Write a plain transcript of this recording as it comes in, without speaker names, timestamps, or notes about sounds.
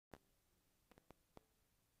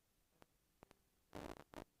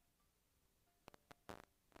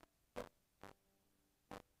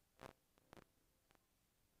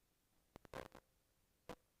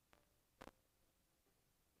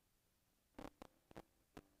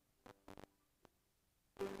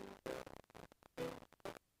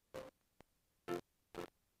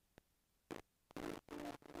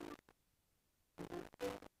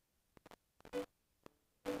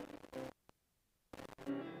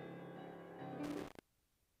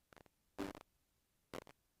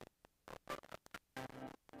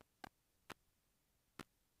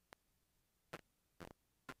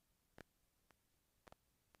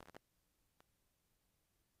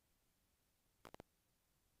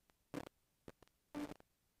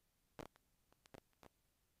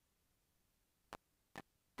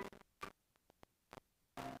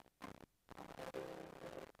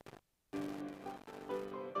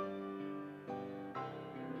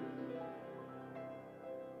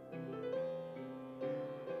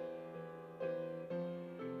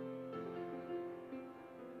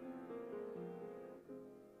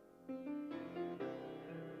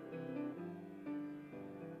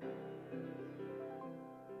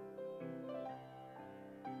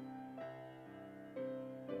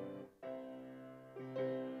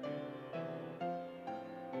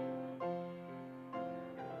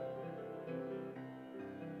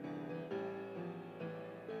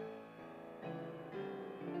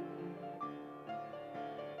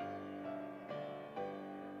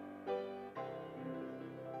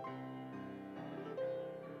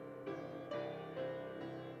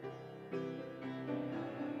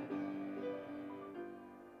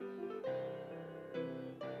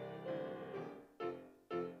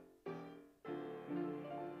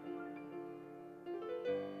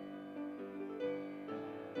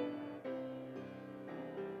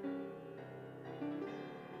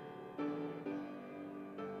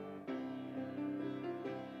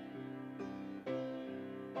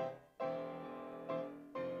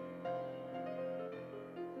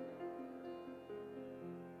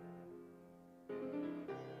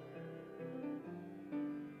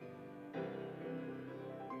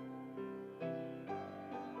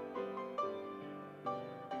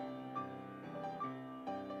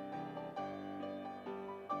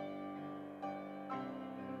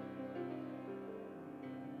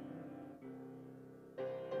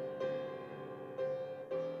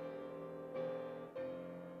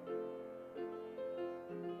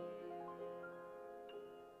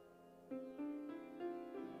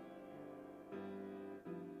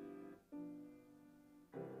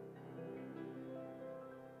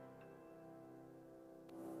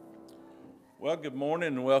Well, good morning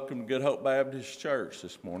and welcome to Good Hope Baptist Church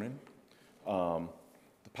this morning. The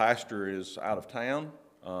pastor is out of town.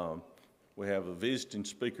 We have a visiting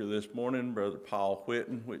speaker this morning, Brother Paul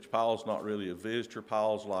Whitton, which Paul's not really a visitor.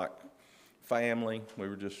 Paul's like family. We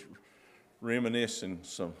were just reminiscing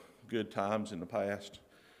some good times in the past.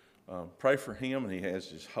 Pray for him, and he has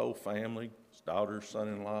his whole family, his daughters,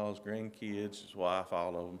 son-in-laws, grandkids, his wife,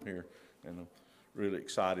 all of them here. And I'm really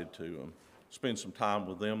excited to spend some time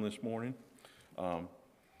with them this morning.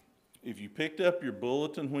 If you picked up your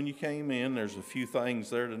bulletin when you came in, there's a few things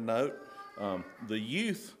there to note. The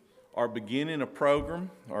youth are beginning a program,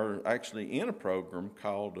 or actually in a program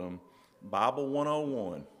called Bible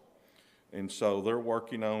 101. And so they're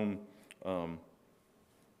working on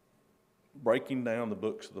breaking down the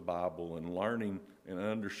books of the Bible and learning and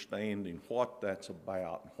understanding what that's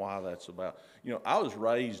about and why that's about. You know, I was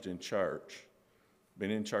raised in church, been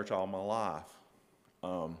in church all my life.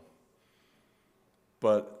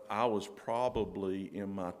 But I was probably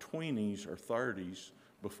in my 20s or 30s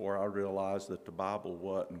before I realized that the Bible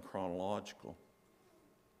wasn't chronological.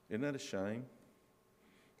 Isn't that a shame?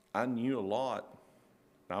 I knew a lot.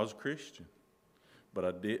 I was a Christian, but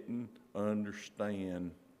I didn't understand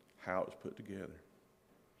how it was put together.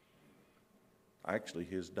 Actually,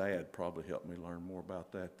 his dad probably helped me learn more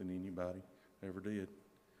about that than anybody ever did.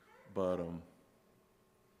 But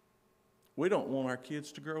we don't want our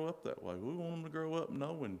kids to grow up that way. We want them to grow up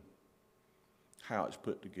knowing how it's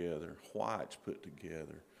put together, why it's put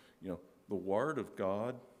together. You know, the Word of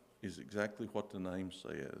God is exactly what the name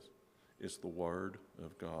says. It's the Word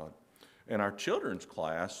of God. And our children's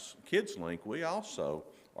class, Kids Link, we also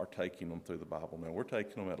are taking them through the Bible now. We're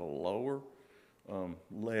taking them at a lower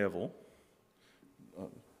level,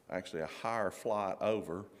 actually a higher flight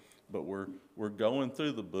over. But we're going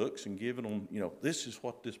through the books and giving them, you know, this is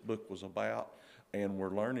what this book was about. And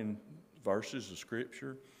we're learning verses of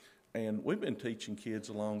Scripture. And we've been teaching kids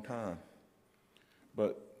a long time.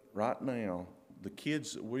 But right now, the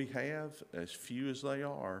kids that we have, as few as they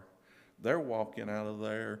are, they're walking out of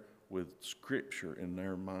there with Scripture in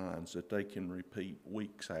their minds that they can repeat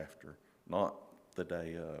weeks after, not the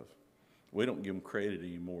day of. We don't give them credit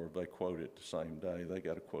anymore if they quote it the same day. They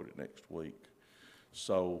got to quote it next week.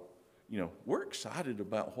 So, you know, we're excited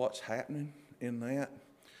about what's happening in that,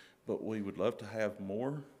 but we would love to have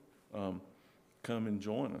more come and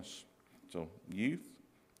join us. So, youth,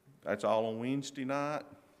 that's all on Wednesday night.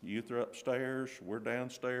 Youth are upstairs. We're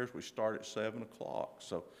downstairs. We start at 7 o'clock.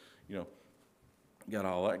 So, you know, got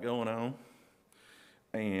all that going on.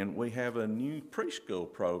 And we have a new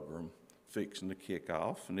preschool program fixing to kick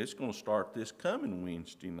off, and it's going to start this coming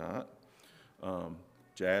Wednesday night.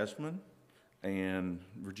 Jasmine and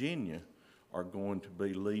Virginia are going to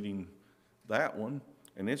be leading that one,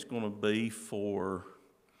 and it's going to be for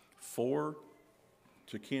 4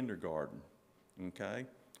 to kindergarten, okay,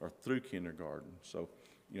 or through kindergarten. So,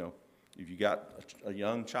 you know, if you got a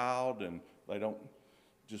young child and they don't,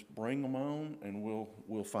 just bring them on, and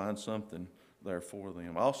we'll find something there for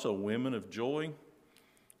them. Also, Women of Joy,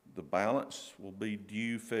 the balance will be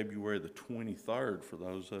due February the 23rd for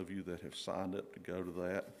those of you that have signed up to go to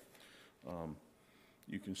that.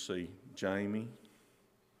 You can see Jamie,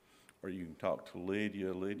 or you can talk to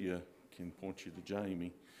Lydia. Lydia can point you to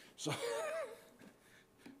Jamie. So,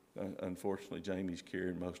 unfortunately, Jamie's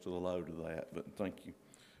carrying most of the load of that, but thank you.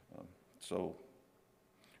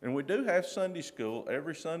 And we do have Sunday school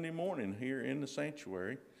every Sunday morning here in the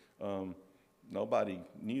sanctuary. Nobody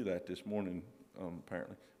knew that this morning,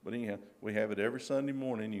 apparently. But anyhow, we have it every Sunday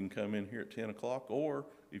morning. You can come in here at 10 o'clock, or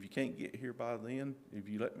if you can't get here by then, if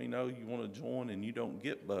you let me know you want to join and you don't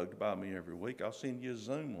get bugged by me every week, I'll send you a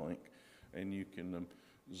Zoom link, and you can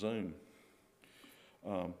Zoom.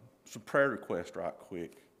 Some prayer requests right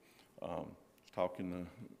quick. Talking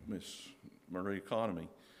to Miss Marie Economy.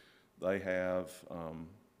 They have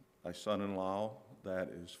a son-in-law that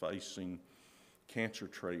is facing cancer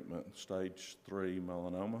treatment, stage 3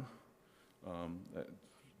 melanoma.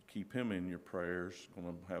 Keep him in your prayers.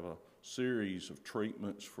 Going to have a series of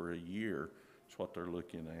treatments for a year. That's what they're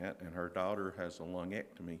looking at. And her daughter has a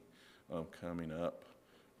lungectomy coming up,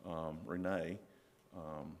 Renee.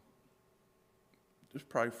 Just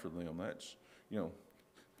pray for them. That's, you know,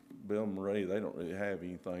 Bill and Marie, they don't really have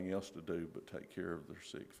anything else to do but take care of their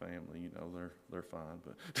sick family. You know, they're fine,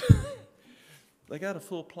 but they got a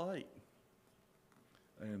full plate.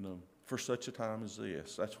 And for such a time as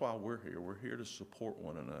this, that's why we're here. We're here to support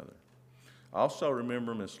one another. I also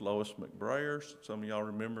remember Miss Lois McBrayer. Some of y'all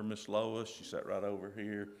remember Miss Lois. She sat right over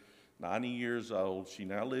here, 90 years old. She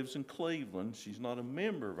now lives in Cleveland. She's not a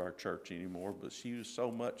member of our church anymore, but she was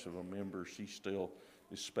so much of a member, she still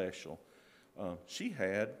is special. She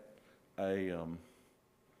had a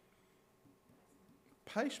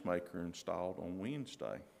pacemaker installed on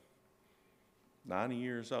Wednesday. 90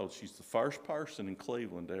 years old. She's the first person in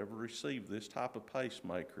Cleveland to ever receive this type of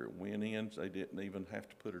pacemaker. It went in, they didn't even have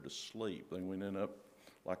to put her to sleep. They went in up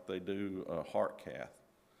like they do a heart cath.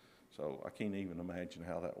 So I can't even imagine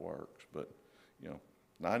how that works. But,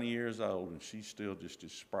 90 years old, and she's still just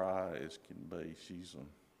as spry as can be.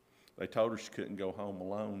 They told her she couldn't go home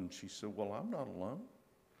alone, and she said, well, I'm not alone.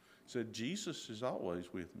 Said, Jesus is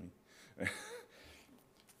always with me.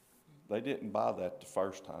 They didn't buy that the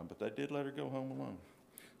first time, but they did let her go home alone.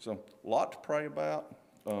 So a lot to pray about.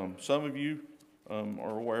 Some of you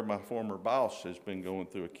are aware my former boss has been going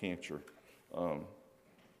through a cancer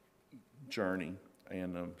journey,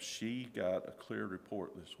 and she got a clear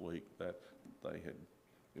report this week that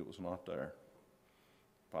it was not there.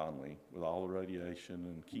 Finally, with all the radiation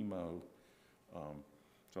and chemo.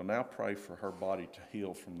 So now pray for her body to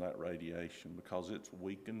heal from that radiation, because it's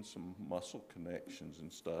weakened some muscle connections and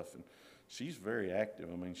stuff. And she's very active.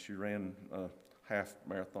 I mean, she ran a half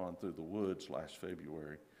marathon through the woods last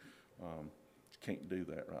February. She can't do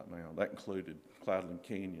that right now. That included Cloudland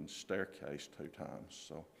Canyon staircase 2 times.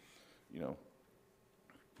 So,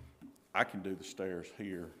 I can do the stairs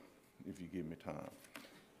here if you give me time.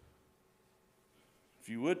 If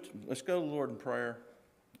you would, let's go to the Lord in prayer,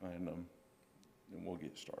 and we'll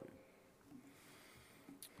get started.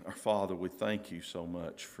 Our Father, we thank you so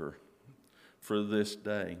much for this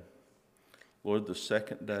day. Lord, the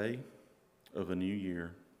second day of a new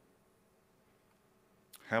year.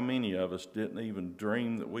 How many of us didn't even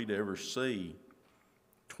dream that we'd ever see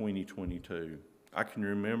 2022? I can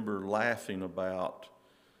remember laughing about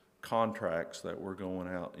contracts that were going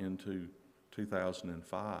out into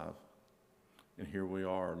 2005. And here we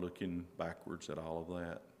are looking backwards at all of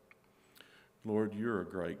that. Lord, you're a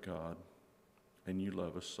great God, and you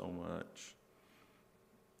love us so much.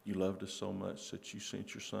 You loved us so much that you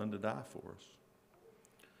sent your Son to die for us.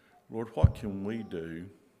 Lord, what can we do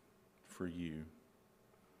for you?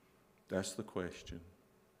 That's the question.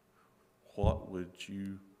 What would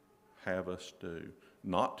you have us do?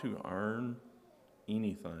 Not to earn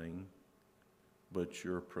anything but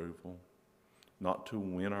your approval. Not to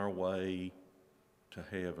win our way to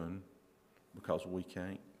heaven, because we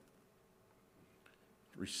can't.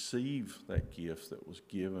 Receive that gift that was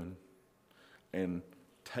given and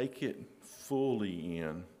take it fully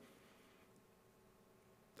in.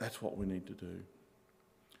 That's what we need to do.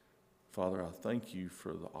 Father, I thank you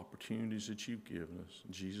for the opportunities that you've given us.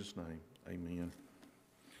 In Jesus' name, amen.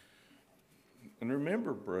 And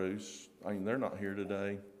remember, Bruce, they're not here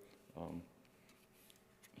today.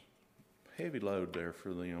 Heavy load there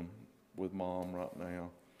for them with Mom right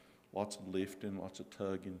now. Lots of lifting, lots of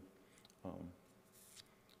tugging.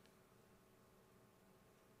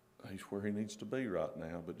 He's where he needs to be right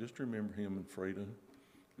now, but just remember him and Frida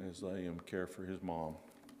as they care for his mom.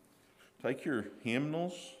 Take your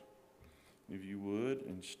hymnals, if you would,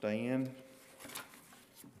 and stand.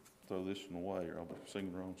 Throw this one away, or I'll be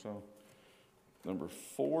singing the wrong song. Number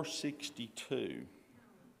 462.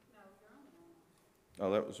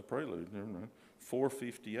 Oh, that was a prelude. Never mind.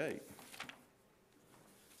 458.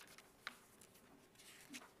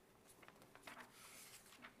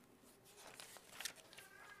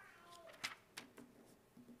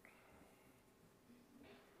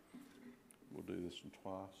 We'll do this one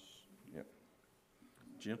twice. Yep.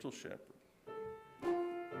 Gentle Shepherd.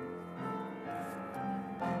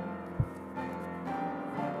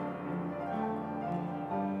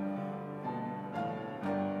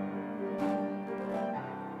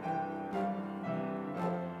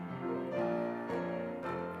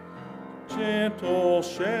 Gentle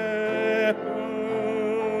Shepherd,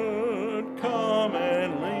 come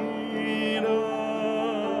and lead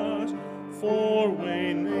us, for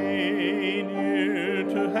we need you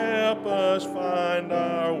to help us find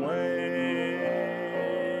our way.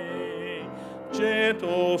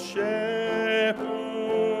 Gentle Shepherd,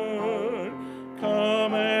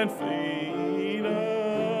 come and feed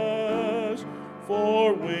us,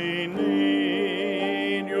 for we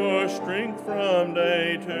need your strength from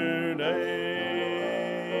day to day.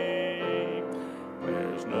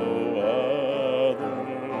 There's no other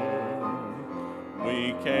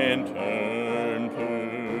we can turn to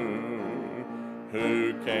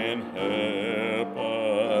who can help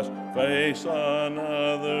us face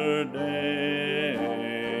another day.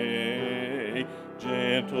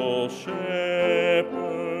 Gentle Shepherd,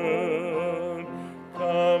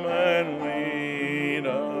 come and lead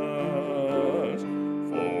us,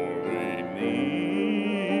 for we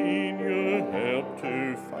need your help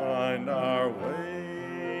to find our way.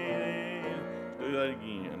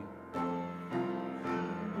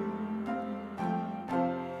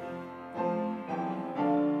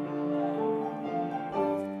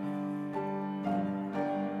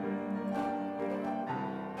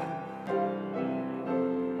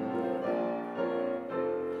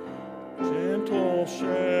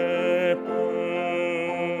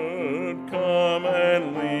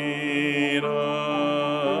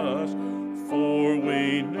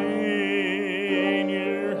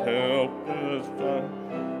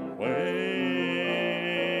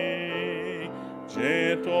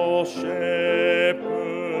 shepherd,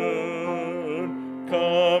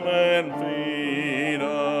 come and feed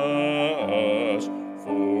us,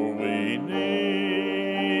 for we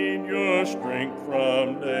need your strength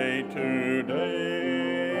from day to day.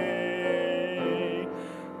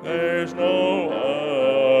 There's no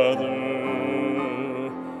other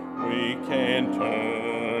we can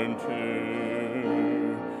turn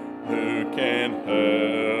to who can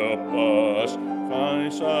help us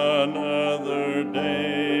face another day.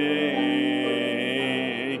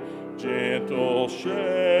 Gentle shepherd,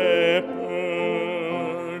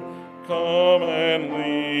 come and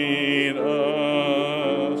lead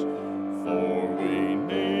us, for we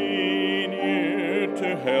need you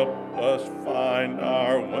to help us find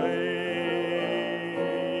our way.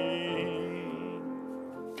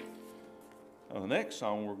 Now, the next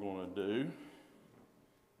song we're going to do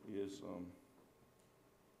is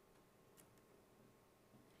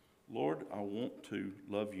Lord, I Want to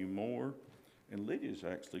Love You More. And Lydia's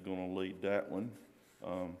actually going to lead that one.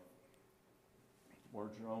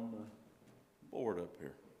 Words are on the board up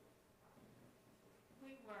here.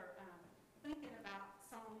 We were thinking about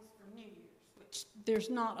songs for New Year's, which there's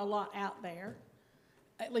not a lot out there.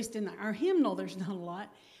 At least in our hymnal, there's not a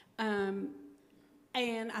lot. And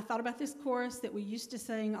I thought about this chorus that we used to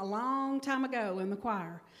sing a long time ago in the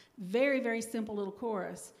choir. Very, very simple little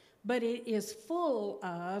chorus. But it is full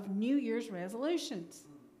of New Year's resolutions.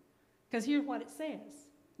 Because here's what it says.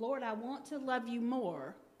 Lord, I want to love you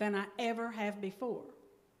more than I ever have before.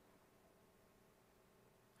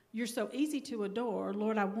 You're so easy to adore.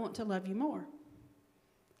 Lord, I want to love you more.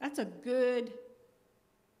 That's a good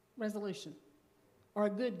resolution or a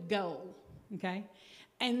good goal, okay?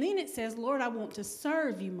 And then it says, Lord, I want to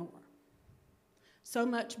serve you more. So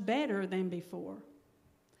much better than before.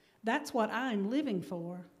 That's what I'm living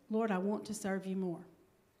for. Lord, I want to serve you more.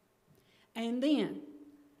 And then,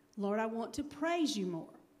 Lord, I want to praise you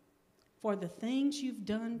more for the things you've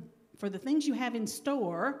done, for the things you have in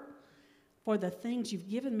store, for the things you've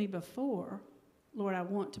given me before. Lord, I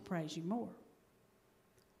want to praise you more.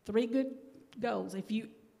 3 good goals. If you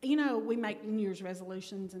know, we make New Year's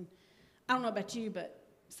resolutions, and I don't know about you, but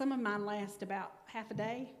some of mine last about half a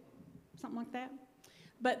day, something like that.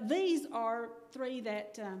 But these are 3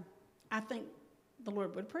 that I think the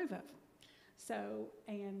Lord would approve of. So,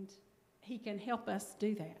 and he can help us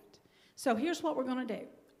do that. So here's what we're going to do.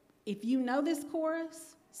 If you know this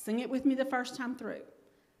chorus, sing it with me the first time through.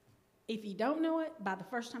 If you don't know it, by the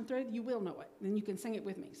first time through, you will know it. Then you can sing it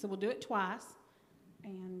with me. So we'll do it twice.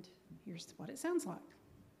 And here's what it sounds like.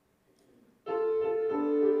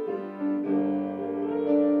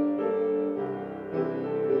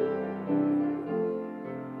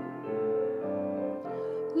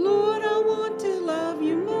 Lord, I want to love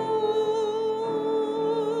you more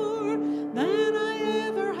than I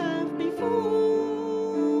ever have before.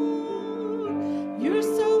 You're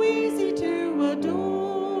so easy to adore.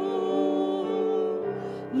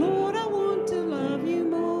 Lord, I want to love you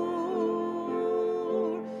more.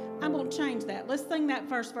 I'm going to change that. Let's sing that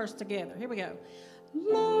first verse together. Here we go.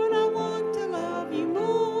 Lord, I want to love you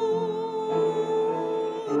more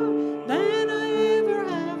than I ever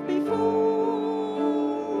have before.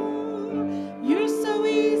 You're so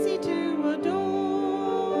easy to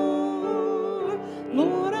adore.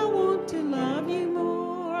 Lord, I want to love you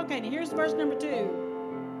more. Okay, now here's verse number 2.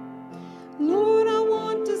 Lord, I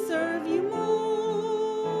want to serve you more,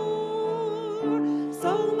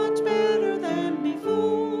 so much better than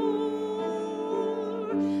before.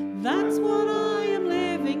 That's what I am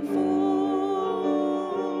living for.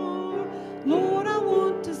 Lord, I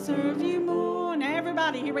want to serve you more. Now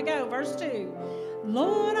everybody, here we go, verse 2.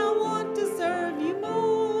 Lord, I want to serve you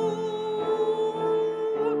more,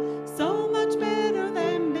 so much better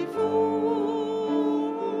than before.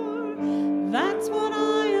 That's what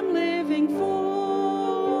I am living for.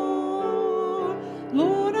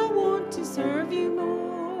 Lord, I want to serve you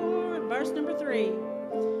more. Verse number 3.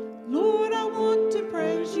 Lord, I want to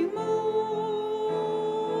praise you more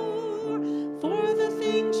for the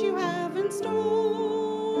things you have in store.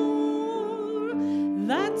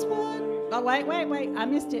 That's what... Oh, wait. I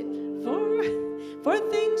missed it. For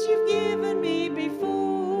things you've given me before.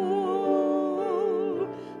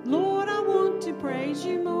 Lord, I want to praise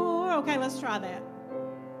you more. Okay, let's try that.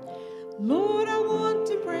 Lord, I want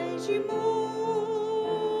to praise you more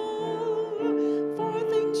for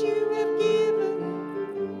things you have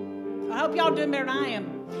given. I hope y'all doing better than I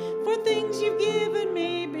am. For things you've given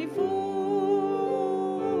me before.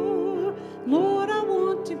 Lord, I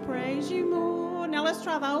want to praise you more. Now let's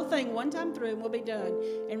try the whole thing one time through and we'll be done.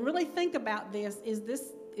 And really think about this. Is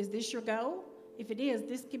this your goal? If it is,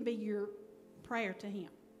 this can be your prayer to him.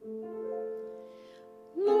 Lord,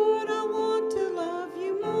 I want to love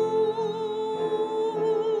you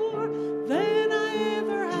more than I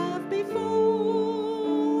ever have before.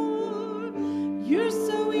 You're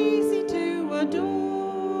so easy to adore.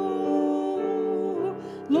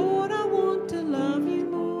 Lord, I want to love you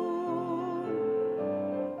more.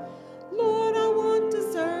 Lord, I want to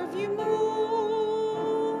serve you more,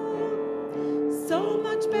 so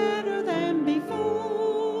much better than before.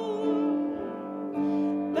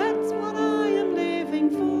 That's what I am living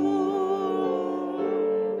for.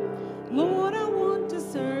 Lord, I want to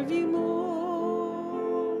serve you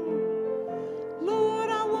more. Lord,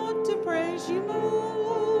 I want to praise you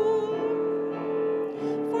more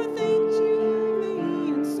for things you have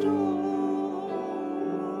me in store,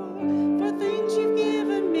 for things you've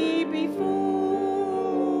given me before.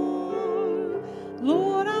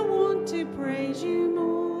 Lord, I want to praise you more.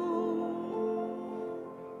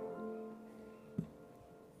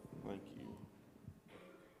 Thank you.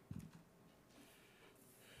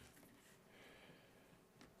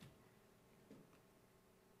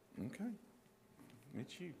 Okay.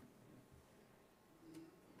 It's you.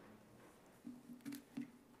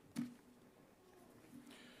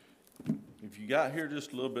 If you got here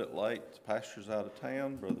just a little bit late, the pastor's out of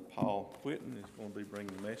town. Brother Paul Whitton is going to be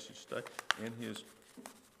bringing the message today, and his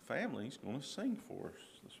family's going to sing for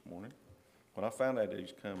us this morning. When I found out that he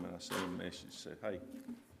was coming, I sent him a message, said, hey,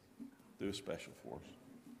 do a special for us,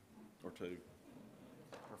 or two,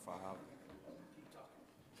 or five.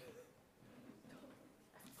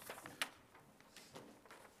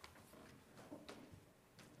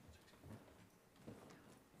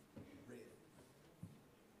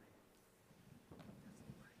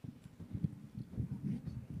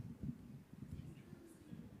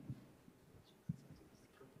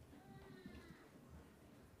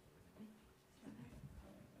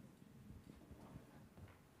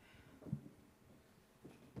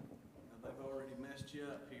 They've already messed you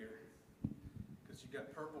up here, because you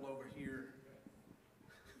got purple over here.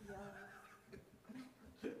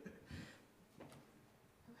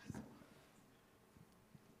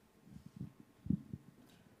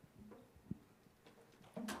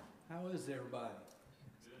 How is everybody?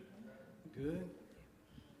 Good?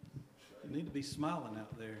 You need to be smiling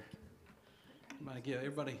out there.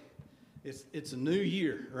 Everybody, it's a new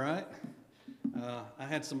year, right? I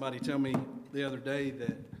had somebody tell me the other day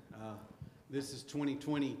that this is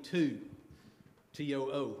 2022,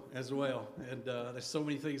 TOO as well. And there's so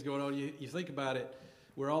many things going on. You think about it,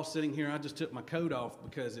 we're all sitting here. I just took my coat off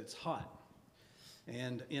because it's hot.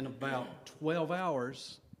 And in about 12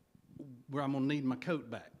 hours, I'm going to need my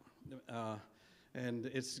coat back. And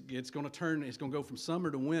it's going to go from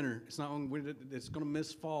summer to winter. It's going to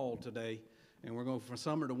miss fall today, and we're going from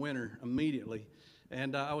summer to winter immediately.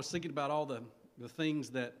 And I was thinking about all the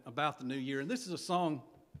things about the new year. And this is a song,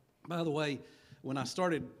 by the way, when I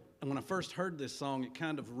first heard this song, it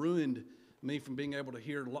kind of ruined me from being able to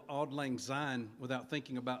hear Auld Lang Syne without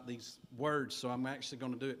thinking about these words. So I'm actually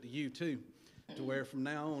going to do it to you too, to where from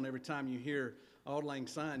now on, every time you hear Auld Lang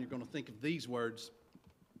Syne, you're going to think of these words.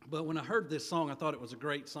 But when I heard this song, I thought it was a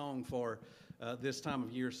great song for this time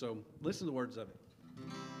of year. So listen to the words of it.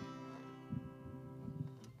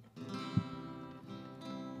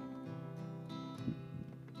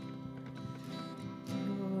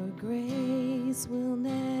 Your grace will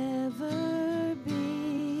never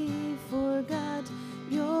be forgot.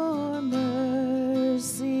 Your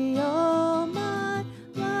mercy all my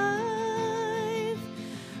life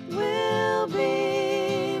will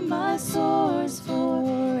be my source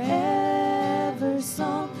forever,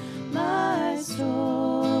 song, my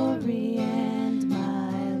story and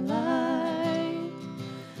my life.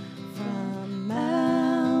 From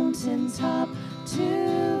mountain top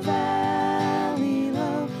to valley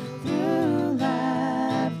low, through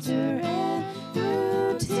laughter and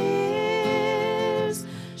through tears,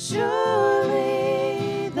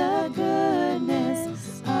 surely the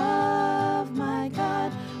goodness of my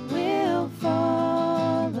God will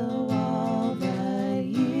follow all the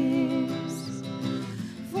years.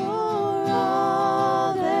 For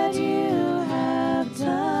all that you have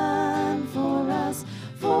done for us,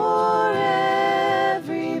 for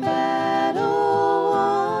every battle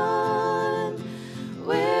won,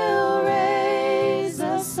 we'll raise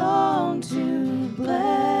a song to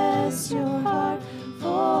bless your heart for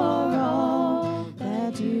all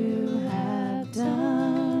that you have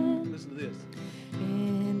done. Listen to this.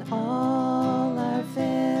 In all our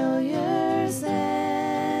failures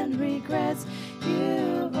and regrets,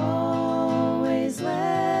 you've always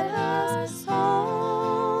led us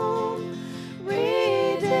home.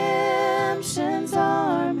 Redemption's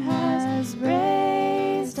arm has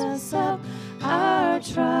raised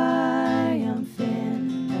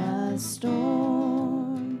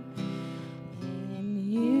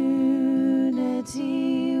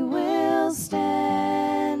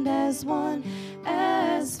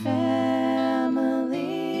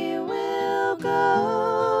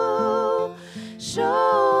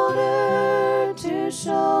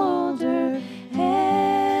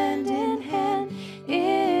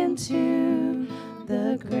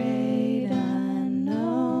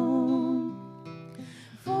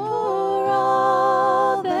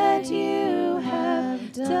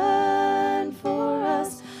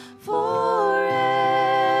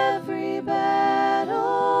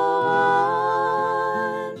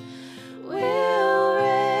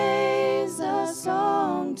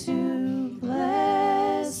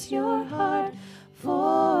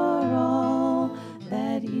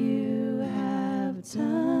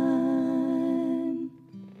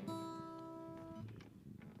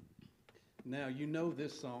you know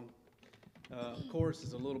this song. Chorus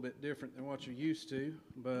is a little bit different than what you're used to,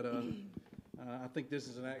 but I think this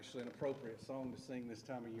is actually an appropriate song to sing this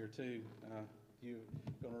time of year too. You're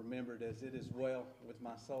going to remember it as "It Is Well With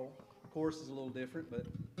My Soul." Chorus is a little different, but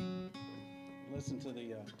listen to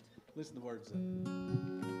the words of it.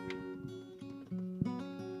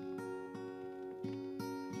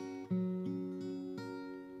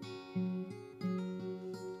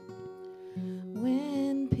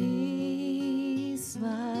 When peace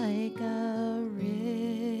like a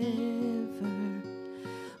river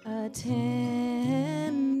attendeth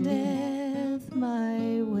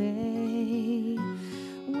my way,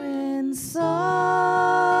 when sorrows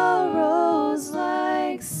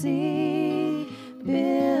like sea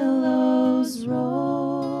billows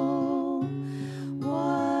roll,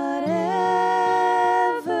 whatever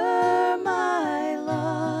my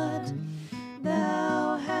lot,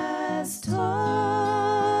 thou hast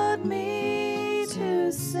taught me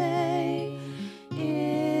to say,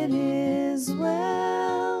 it is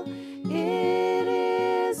well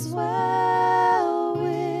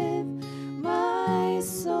with my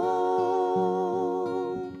soul.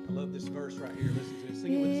 I love this verse right here. Listen to it.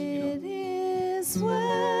 Sing it with us.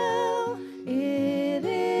 It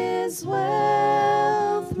is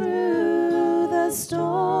well through the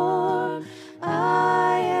storm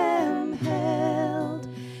I am held.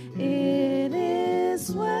 It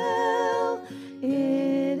is well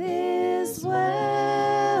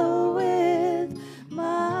with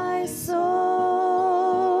my soul.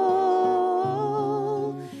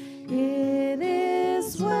 It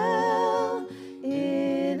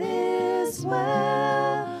is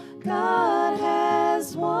well, God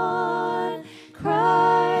has won,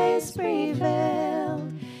 Christ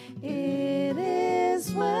prevailed. It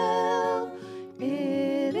is well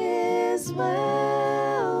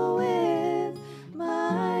with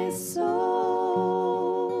my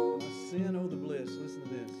soul. My sin, oh the bliss. Listen to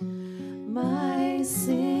this. My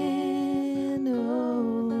sin,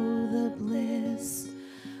 oh the bliss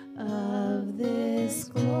of this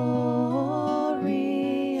glorious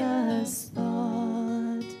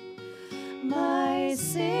thought. My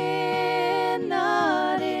sin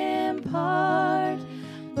not in part,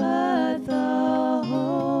 but the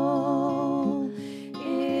whole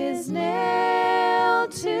is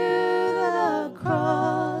nailed to the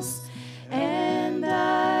cross, and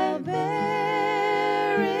I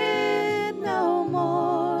bear it no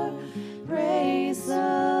more. Praise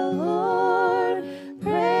the Lord,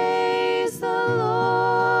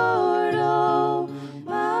 oh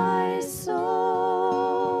my soul.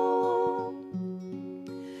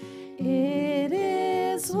 It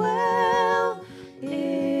is well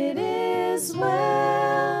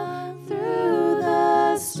through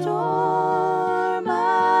the storm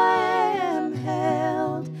I am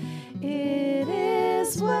held. It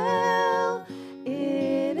is well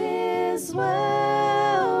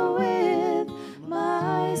with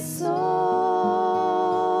my soul.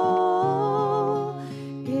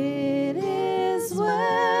 It is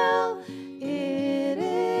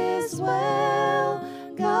well,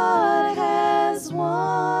 God has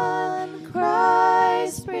won,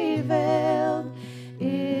 Christ prevailed.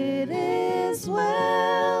 It is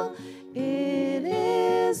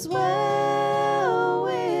well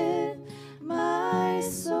with my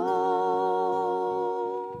soul.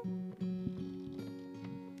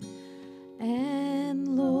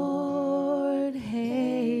 And Lord,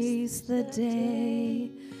 haste the day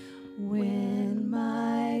when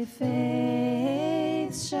my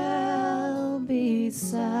faith shall be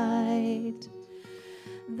sight.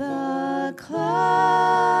 The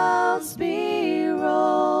clouds be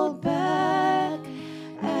rolled back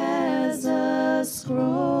as a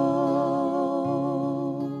scroll.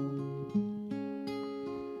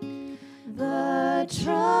 The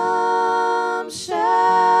trump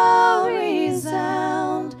shall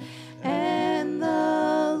resound, and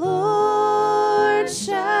the Lord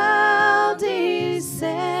shall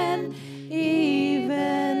descend.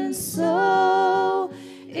 Even so,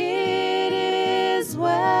 it is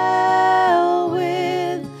well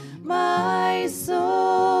with my soul.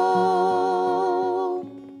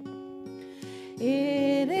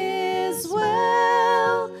 It is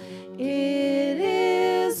well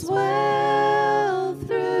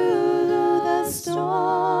through the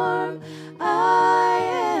storm I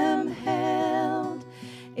am held.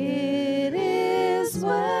 It is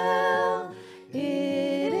well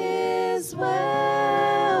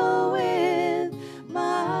with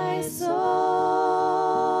my soul.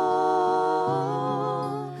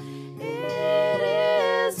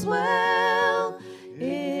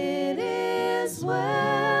 It is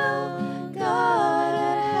well, God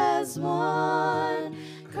has won.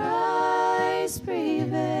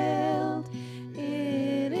 prevailed.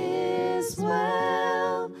 It is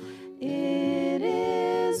well, it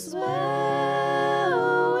is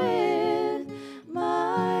well with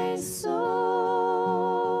my soul.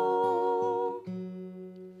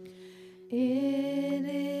 It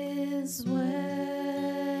is well,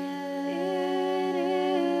 it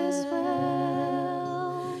is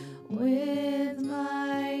well with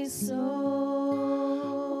my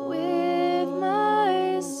soul, with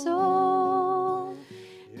my soul.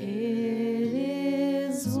 It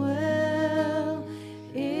is well,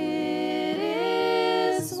 it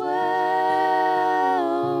is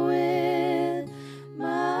well with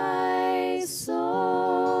my soul.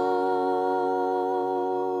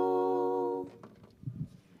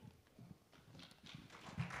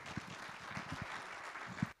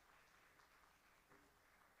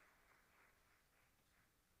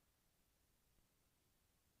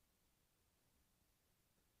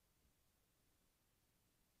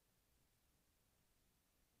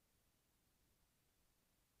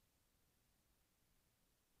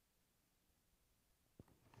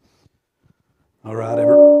 All right,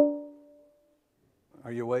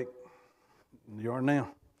 are you awake? You are now.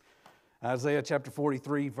 Isaiah chapter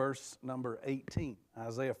 43, verse number 18.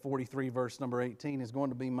 Isaiah 43, verse number 18 is going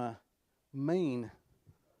to be my main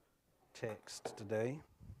text today.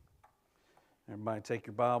 Everybody take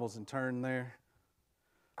your Bibles and turn there.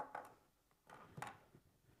 Oh,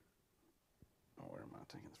 where am I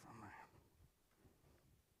taking this from there?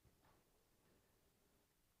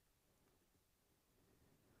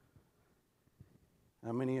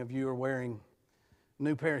 How many of you are wearing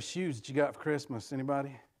new pair of shoes that you got for Christmas?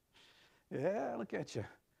 Anybody? Yeah, look at you.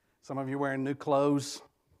 Some of you are wearing new clothes.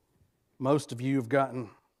 Most of you have gotten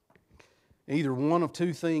either one of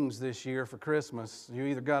two things this year for Christmas. You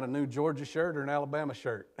either got a new Georgia shirt or an Alabama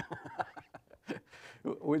shirt.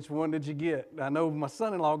 Which one did you get? I know my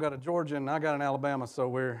son-in-law got a Georgia and I got an Alabama, so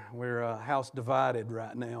we're house divided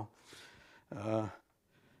right now.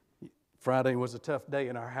 Friday was a tough day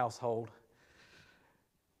in our household.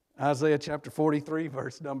 Isaiah chapter 43,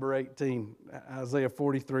 verse number 18. Isaiah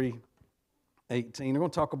 43, 18. I'm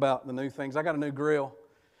going to talk about the new things. I got a new grill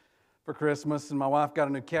for Christmas, and my wife got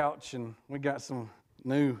a new couch, and we got some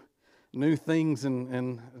new things.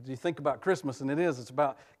 And you think about Christmas, and it's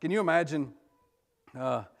about, can you imagine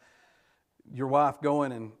your wife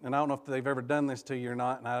going, and I don't know if they've ever done this to you or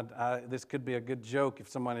not, and this could be a good joke if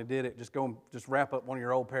somebody did it. Just go and just wrap up one of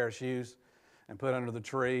your old pair of shoes and put under the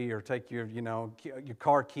tree, or take your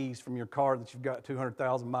car keys from your car that you've got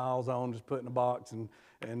 200,000 miles on, just put in a box. And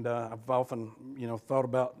I've often, thought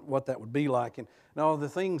about what that would be like. And all the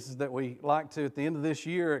things that we like to, at the end of this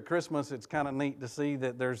year at Christmas, it's kind of neat to see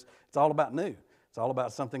that it's all about new. It's all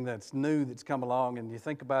about something that's new that's come along. And you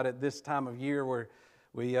think about it this time of year where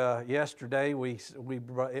yesterday it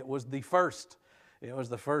was the first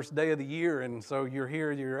day of the year. And so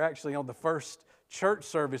you're actually on the first church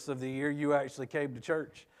service of the year. You actually came to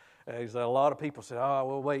church. There's a lot of people said, "Oh,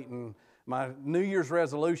 we'll wait, and my New Year's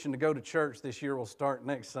resolution to go to church this year will start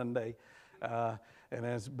next Sunday." And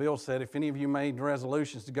as Bill said, if any of you made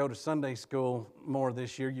resolutions to go to Sunday school more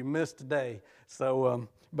this year, you missed today. So,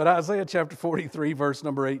 but Isaiah chapter 43, verse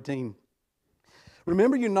number 18.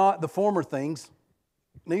 Remember you not the former things,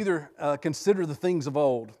 neither consider the things of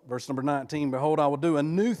old. Verse number 19, behold, I will do a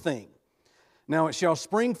new thing. Now it shall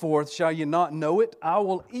spring forth, shall you not know it?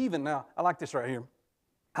 Now I like this right here.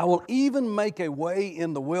 I will even make a way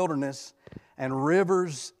in the wilderness and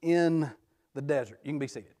rivers in the desert. You can be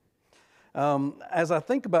seated. As I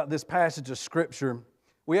think about this passage of Scripture,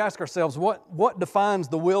 we ask ourselves, what defines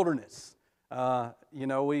the wilderness?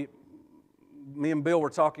 Me and Bill were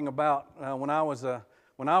talking about when I was a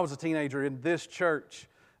teenager in this church.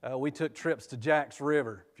 We took trips to Jack's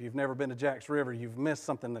River. If you've never been to Jack's River, you've missed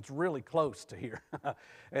something that's really close to here.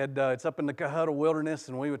 And it's up in the Cohutta Wilderness,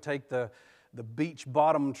 and we would take the beach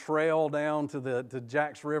bottom trail down to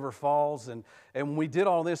Jack's River Falls, and we did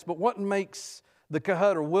all this. But what makes the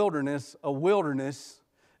Cohutta Wilderness a wilderness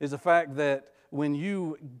is the fact that when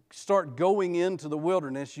you start going into the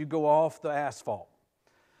wilderness, you go off the asphalt.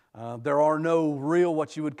 There are no real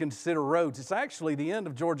what you would consider roads. It's actually the end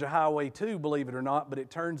of Georgia Highway 2, believe it or not, but it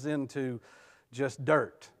turns into just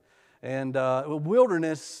dirt. And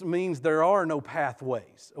wilderness means there are no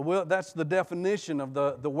pathways. Well, that's the definition of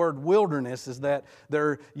the word wilderness, is that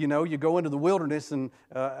you go into the wilderness, and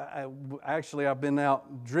I've been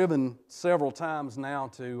out driven several times now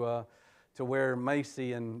to where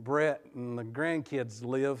Macy and Brett and the grandkids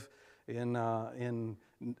live in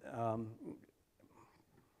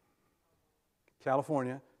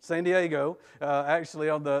California, San Diego, actually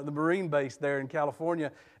on the Marine base there in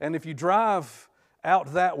California. And if you drive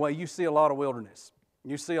out that way, you see a lot of wilderness.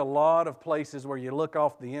 You see a lot of places where you look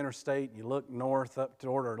off the interstate, you look north up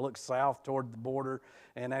toward, or look south toward the border,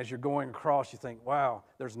 and as you're going across, you think, wow,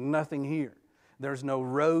 there's nothing here. There's no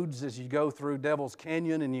roads as you go through Devil's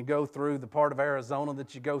Canyon and you go through the part of Arizona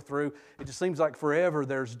that you go through. It just seems like forever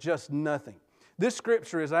there's just nothing. This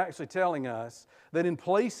scripture is actually telling us that in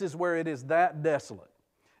places where it is that desolate,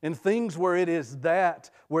 in things where it is that,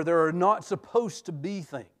 where there are not supposed to be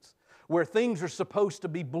things, where things are supposed to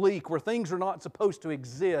be bleak, where things are not supposed to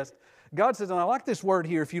exist, God says, and I like this word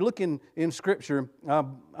here, if you look in Scripture, I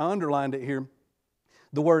underlined it here,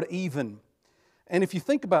 the word even. And if you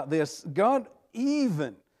think about this, God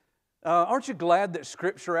even, aren't you glad that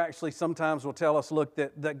Scripture actually sometimes will tell us, look,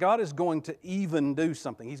 that God is going to even do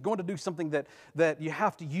something. He's going to do something that you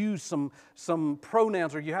have to use some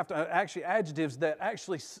pronouns, or you have to actually adjectives that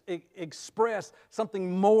actually express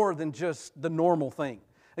something more than just the normal thing.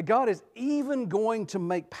 God is even going to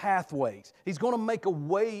make pathways. He's going to make a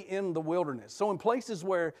way in the wilderness. So in places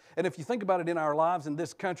where, and if you think about it in our lives in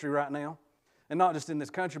this country right now, and not just in this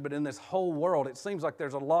country, but in this whole world, it seems like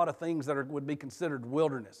there's a lot of things that would be considered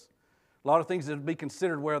wilderness. A lot of things that would be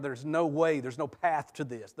considered where there's no way, there's no path to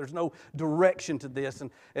this, there's no direction to this.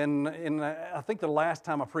 And I think the last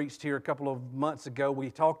time I preached here a couple of months ago, we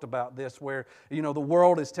talked about this where, the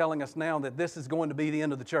world is telling us now that this is going to be the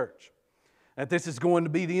end of the church. That this is going to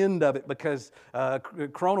be the end of it because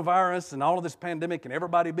coronavirus and all of this pandemic and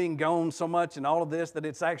everybody being gone so much and all of this, that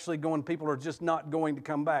it's actually going, people are just not going to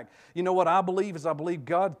come back. You know what I believe is I believe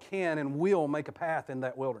God can and will make a path in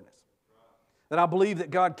that wilderness. That I believe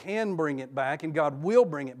that God can bring it back and God will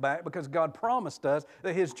bring it back because God promised us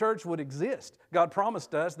that His church would exist. God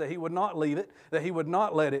promised us that He would not leave it, that He would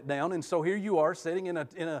not let it down. And so here you are sitting in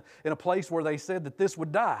a place where they said that this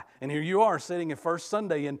would die. And here you are sitting at First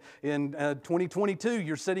Sunday in 2022.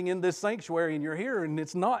 You're sitting in this sanctuary and you're here and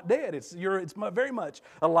it's not dead. It's very much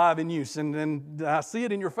alive in use. And I see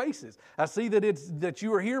it in your faces. I see that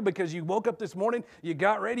you are here because you woke up this morning, you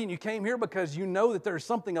got ready and you came here because you know that there's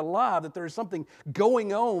something alive, that there's something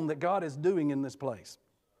going on that God is doing in this place.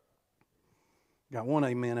 Got one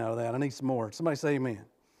amen out of that. I need some more. Somebody say amen.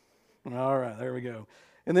 All right, there we go.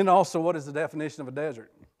 And then also, what is the definition of a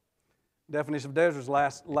desert? Definition of desert is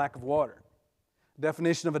lack of water.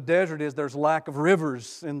 Definition of a desert is there's lack of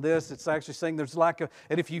rivers. In this, it's actually saying there's lack of,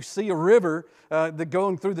 and if you see a river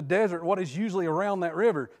going through the desert, what is usually around that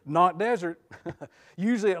river? Not desert.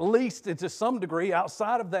 Usually, at least to some degree,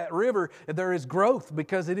 outside of that river, there is growth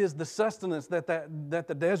because it is the sustenance that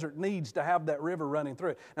the desert needs to have that river running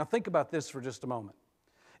through it. Now, think about this for just a moment.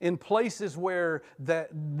 In places where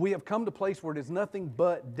we have come to a place where it is nothing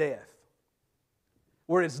but death,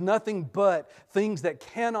 where it's nothing but things that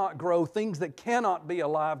cannot grow, things that cannot be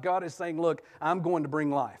alive, God is saying, look, I'm going to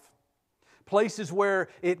bring life. Places where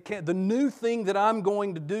the new thing that I'm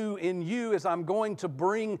going to do in you is I'm going to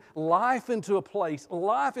bring life into a place,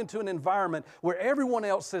 life into an environment where everyone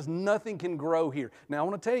else says nothing can grow here. Now I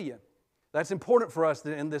want to tell you, that's important for us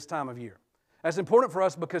in this time of year. That's important for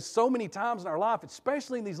us because so many times in our life,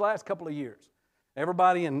 especially in these last couple of years,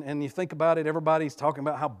 everybody, and you think about it, everybody's talking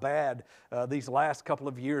about how bad these last couple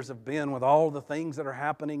of years have been with all the things that are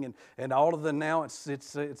happening and all of the, now it's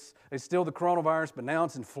still the coronavirus, but now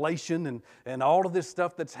it's inflation and all of this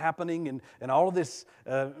stuff that's happening and all of this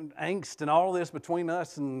angst and all of this between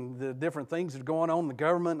us and the different things that are going on in the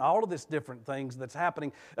government, all of this different things that's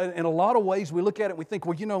happening. In a lot of ways, we look at it and we think,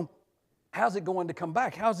 well, how's it going to come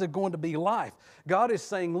back? How's it going to be life? God is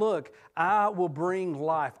saying, look, I will bring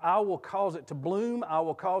life. I will cause it to bloom. I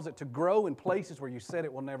will cause it to grow in places where you said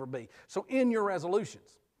it will never be. So in your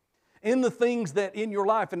resolutions, in the things that in your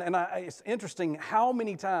life, and it's interesting how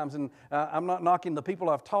many times, and I'm not knocking the people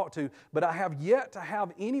I've talked to, but I have yet to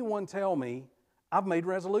have anyone tell me I've made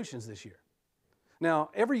resolutions this year.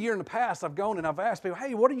 Now, every year in the past, I've gone and I've asked people,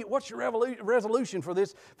 hey, what's your resolution for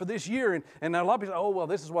this year? And a lot of people say, oh, well,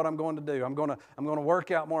 this is what I'm going to do. I'm going to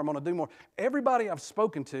work out more. I'm going to do more. Everybody I've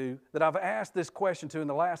spoken to that I've asked this question to in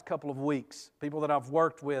the last couple of weeks, people that I've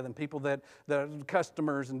worked with and people that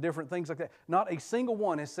customers and different things like that, not a single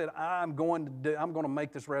one has said, I'm going to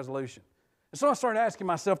make this resolution. And so I started asking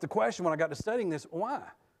myself the question when I got to studying this, why?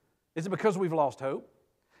 Is it because we've lost hope?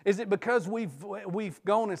 Is it because we've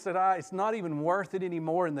gone and said, it's not even worth it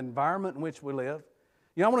anymore in the environment in which we live?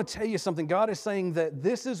 I want to tell you something. God is saying that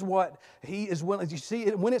this is what He is willing. You see,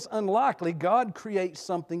 when it's unlikely, God creates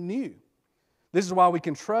something new. This is why we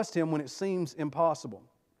can trust Him when it seems impossible.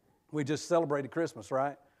 We just celebrated Christmas,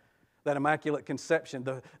 right? That Immaculate Conception.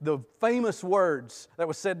 The famous words that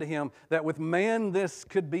was said to Him, that with man this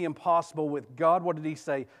could be impossible. With God, what did He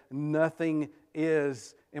say? Nothing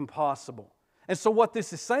is impossible. And so what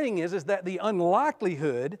this is saying is that the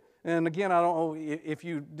unlikelihood, and again, I don't know if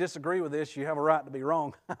you disagree with this, you have a right to be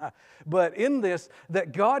wrong. But in this,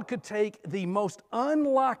 that God could take the most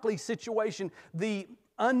unlikely situation, the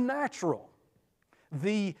unnatural,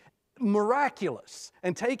 the miraculous,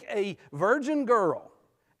 and take a virgin girl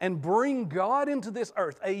and bring God into this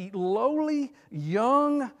earth, a lowly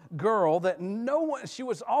young girl that she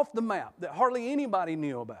was off the map, that hardly anybody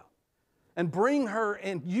knew about, and bring her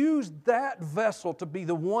and use that vessel to be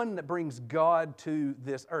the one that brings God to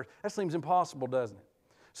this earth. That seems impossible, doesn't it?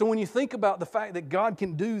 So when you think about the fact that God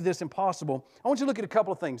can do this impossible, I want you to look at a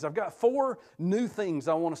couple of things. I've got 4 new things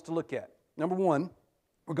I want us to look at. Number 1,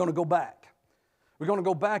 we're going to go back. We're going to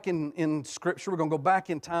go back in Scripture. We're going to go back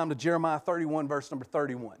in time to Jeremiah 31, verse number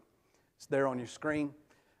 31. It's there on your screen.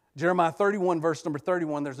 Jeremiah 31, verse number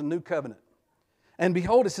 31, there's a new covenant. And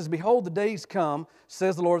behold, it says, behold, the days come,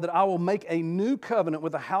 says the Lord, that I will make a new covenant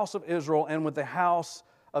with the house of Israel and with the house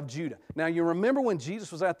of Judah. Now, you remember when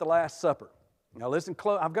Jesus was at the Last Supper. Now, listen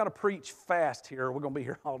close. I've got to preach fast here. We're going to be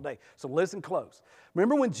here all day. So listen close.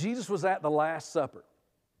 Remember when Jesus was at the Last Supper,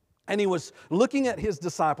 and He was looking at His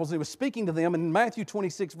disciples, and He was speaking to them. In Matthew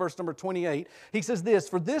 26, verse number 28, He says this,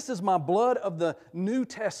 for this is my blood of the New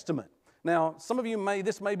Testament. Now, some of you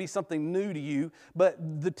this may be something new to you, but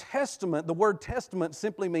the word testament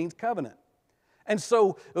simply means covenant. And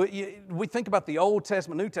so we think about the Old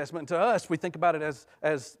Testament, New Testament, and to us, we think about it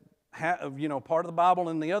as part of the Bible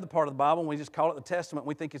and the other part of the Bible, and we just call it the Testament.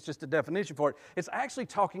 We think it's just a definition for it. It's actually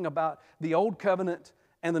talking about the Old Covenant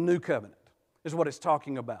and the New Covenant is what it's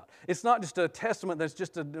talking about. It's not just a testament that's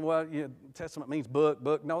just testament means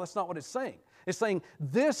book. No, that's not what it's saying. It's saying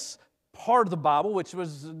this part of the Bible, which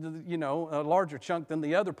was, a larger chunk than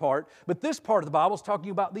the other part, but this part of the Bible is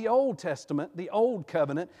talking about the Old Testament, the Old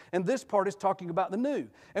Covenant, and this part is talking about the New.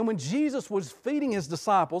 And when Jesus was feeding His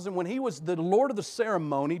disciples, and when He was the Lord of the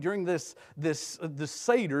ceremony during this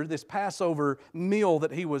Seder, this Passover meal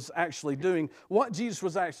that He was actually doing, what Jesus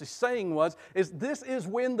was actually saying is this is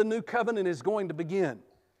when the New Covenant is going to begin.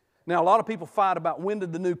 Now, a lot of people fight about when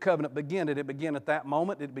did the new covenant begin? Did it begin at that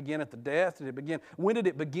moment? Did it begin at the death? When did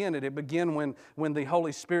it begin? Did it begin when the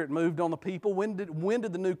Holy Spirit moved on the people? When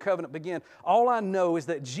did the new covenant begin? All I know is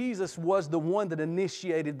that Jesus was the one that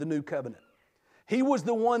initiated the new covenant. He was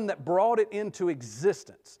the one that brought it into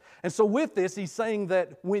existence. And so with this, He's saying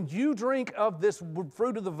that when you drink of this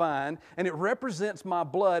fruit of the vine and it represents my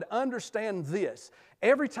blood, understand this.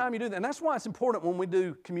 Every time you do that, and that's why it's important when we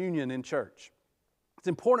do communion in church. It's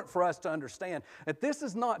important for us to understand that this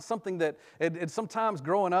is not something that, sometimes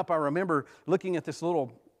growing up, I remember looking at this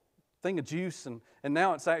little thing of juice, and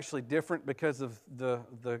now it's actually different because of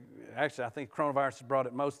actually I think coronavirus has brought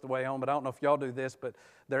it most of the way home, but I don't know if y'all do this, but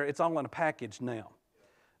it's all in a package now.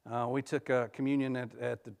 We took communion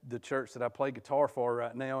at the church that I play guitar for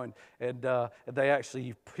right now, and they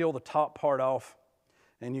actually peel the top part off,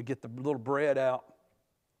 and you get the little bread out.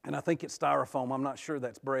 And I think it's styrofoam. I'm not sure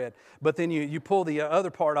that's bread. But then you pull the other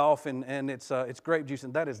part off, and it's grape juice,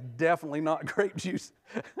 and that is definitely not grape juice.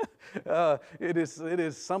 It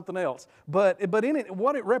is something else. But in it,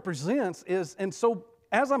 what it represents is, and so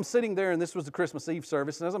as I'm sitting there, and this was the Christmas Eve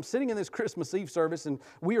service, and as I'm sitting in this Christmas Eve service, and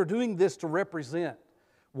we are doing this to represent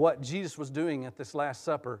what Jesus was doing at this Last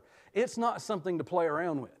Supper, it's not something to play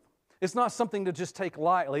around with. It's not something to just take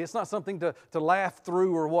lightly. It's not something to laugh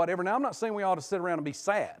through or whatever. Now, I'm not saying we ought to sit around and be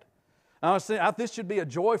sad. This should be a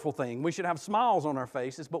joyful thing. We should have smiles on our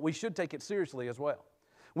faces, but we should take it seriously as well.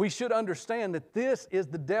 We should understand that this is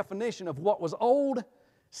the definition of what was old,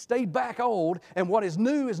 stayed back old, and what is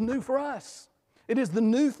new for us. It is the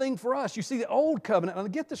new thing for us. You see, the old covenant,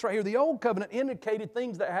 and get this right here, the old covenant indicated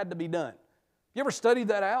things that had to be done. You ever studied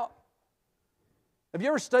that out? Have you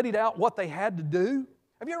ever studied out what they had to do?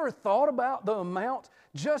 Have you ever thought about the amount?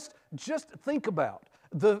 Just think about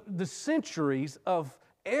the centuries of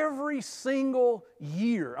every single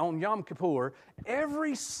year on Yom Kippur.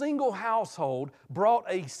 Every single household brought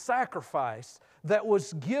a sacrifice that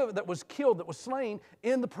was killed, that was slain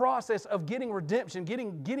in the process of getting redemption,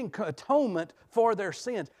 getting atonement for their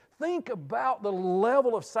sins. Think about the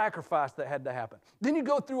level of sacrifice that had to happen. Then you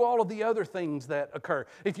go through all of the other things that occur.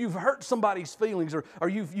 If you've hurt somebody's feelings, or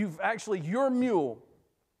you've actually, your mule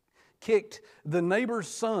kicked the neighbor's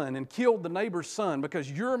son and killed the neighbor's son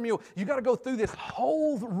because you're a mule. You got to go through this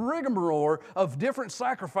whole rigmarole of different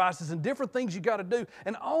sacrifices and different things you got to do,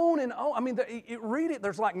 and on and on. I mean, read it.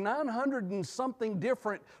 There's like 900 and something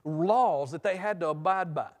different laws that they had to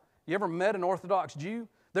abide by. You ever met an Orthodox Jew?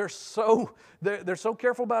 They're so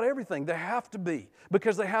careful about everything. They have to be,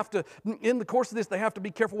 because they have to, in the course of this, they have to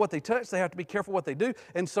be careful what they touch. They have to be careful what they do.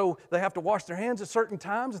 And so they have to wash their hands at certain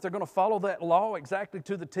times if they're going to follow that law exactly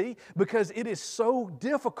to the T, because it is so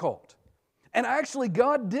difficult. And actually,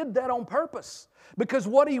 God did that on purpose. Because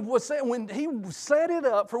what He was saying, when He set it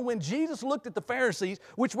up for when Jesus looked at the Pharisees,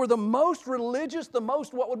 which were the most religious, the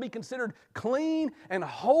most what would be considered clean and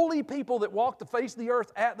holy people that walked the face of the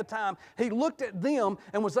earth at the time, He looked at them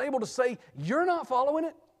and was able to say, you're not following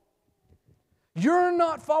it. You're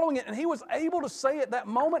not following it. And He was able to say at that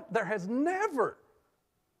moment, there has never,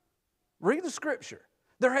 read the Scripture,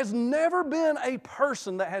 there has never been a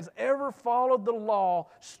person that has ever followed the law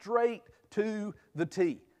straight to the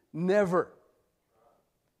T. Never.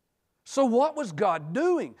 So what was God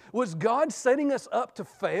doing? Was God setting us up to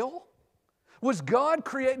fail? Did God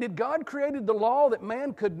created the law that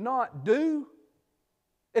man could not do?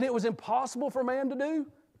 And it was impossible for man to do?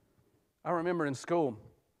 I remember in school,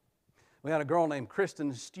 we had a girl named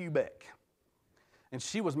Kristen Stubeck. And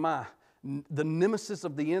she was the nemesis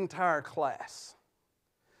of the entire class.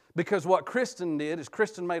 Because what Kristen did is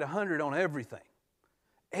Kristen made 100 on everything.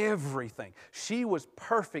 Everything. She was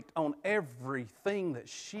perfect on everything that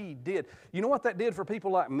she did. You know what that did for people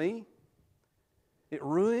like me? It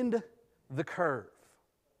ruined the curve.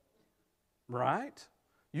 Right?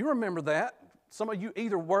 You remember that. Some of you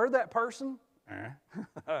either were that person.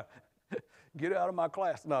 Get out of my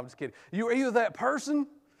class. No, I'm just kidding. You were either that person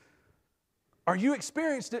or you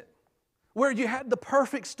experienced it where you had the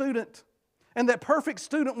perfect student. And that perfect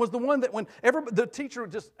student was the one that when the teacher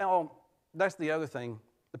would just, that's the other thing.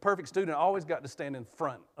 The perfect student always got to stand in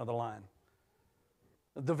front of the line.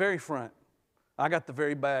 The very front. I got the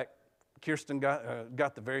very back. Kirsten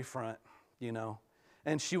got the very front, you know.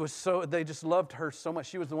 And she was they just loved her so much.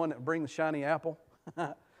 She was the one that would bring the shiny apple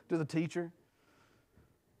to the teacher.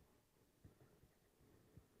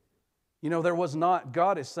 You know,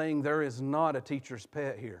 God is saying there is not a teacher's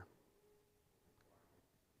pet here.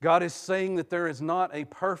 God is saying that there is not a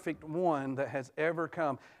perfect one that has ever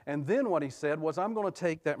come. And then what He said was, I'm going to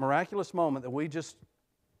take that miraculous moment that we just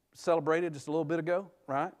celebrated just a little bit ago,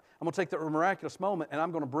 right? I'm going to take that miraculous moment and I'm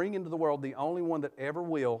going to bring into the world the only one that ever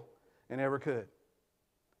will and ever could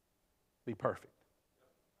be perfect.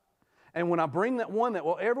 And when I bring that one that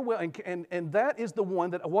will ever will, and that is the one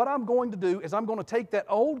that what I'm going to do is I'm going to take that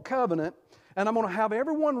old covenant and I'm going to have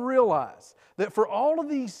everyone realize that for all of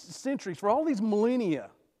these centuries, for all these millennia,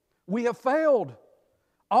 we have failed.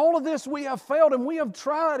 All of this we have failed, and we have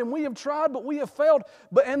tried, but we have failed.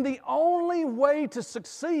 And the only way to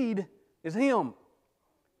succeed is Him.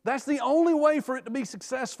 That's the only way for it to be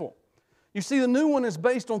successful. You see, the new one is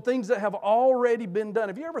based on things that have already been done.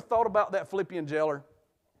 Have you ever thought about that Philippian jailer?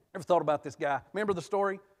 Ever thought about this guy? Remember the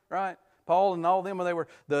story, right? Paul and all of them, when they were,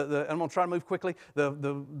 I'm going to try to move quickly.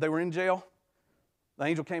 They were in jail. The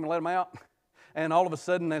angel came and let them out. And all of a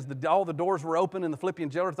sudden, as all the doors were open and the Philippian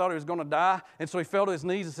jailer thought he was going to die, and so he fell to his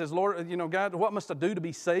knees and says, Lord, God, what must I do to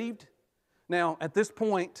be saved? Now, at this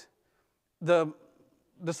point, the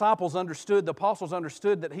disciples understood, the apostles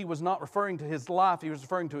understood that he was not referring to his life, he was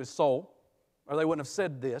referring to his soul, or they wouldn't have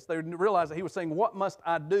said this. They realized that he was saying, what must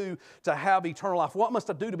I do to have eternal life? What must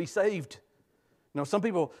I do to be saved? Some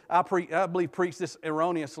people, I believe, preach this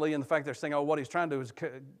erroneously in the fact they're saying, what he's trying to do is,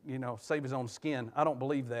 save his own skin. I don't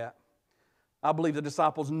believe that. I believe the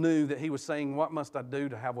disciples knew that he was saying, what must I do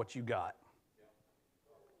to have what you got?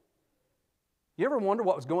 You ever wonder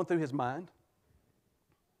what was going through his mind?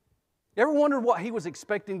 You ever wondered what he was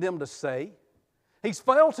expecting them to say? He's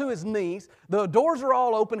fell to his knees. The doors are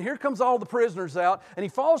all open. Here comes all the prisoners out. And he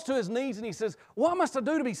falls to his knees and he says, what must I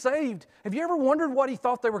do to be saved? Have you ever wondered what he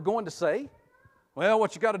thought they were going to say? Well,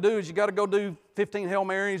 what you got to do is you got to go do 15 Hail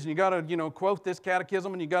Marys and you got to, quote this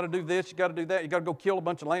catechism and you got to do this, you got to do that, you got to go kill a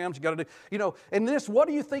bunch of lambs, you got to do, and this, what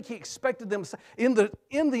do you think he expected them to say?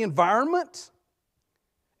 In the environment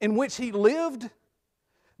in which he lived,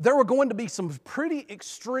 there were going to be some pretty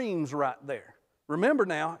extremes right there. Remember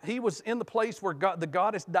now, he was in the place where the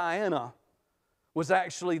goddess Diana was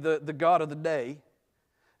actually the god of the day.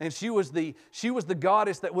 And she was the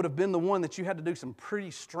goddess that would have been the one that you had to do some pretty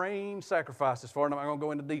strange sacrifices for. And I'm not going to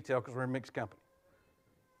go into detail because we're in mixed company.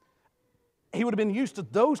 He would have been used to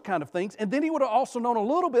those kind of things. And then he would have also known a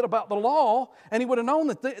little bit about the law. And he would have known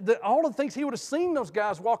that all of the things, he would have seen those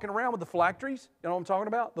guys walking around with the phylacteries. You know what I'm talking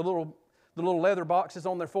about? The little leather boxes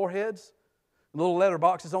on their foreheads. The little leather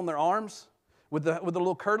boxes on their arms. With the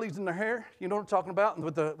little curlies in their hair. You know what I'm talking about? And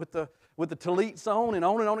with the tallits on and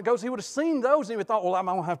on it goes. He would have seen those and he would have thought, well, I'm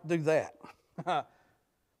going to have to do that.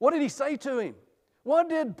 What did he say to him? What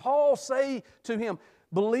did Paul say to him?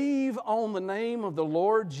 Believe on the name of the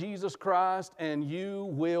Lord Jesus Christ and you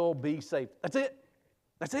will be saved. That's it.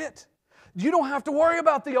 That's it. You don't have to worry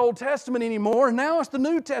about the Old Testament anymore. Now it's the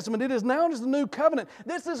New Testament. It is now the new covenant.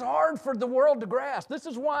 This is hard for the world to grasp. This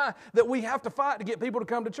is why that we have to fight to get people to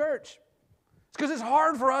come to church. It's because it's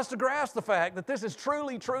hard for us to grasp the fact that this is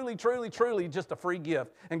truly, truly, truly, truly just a free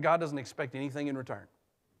gift and God doesn't expect anything in return.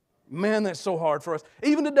 Man, that's so hard for us.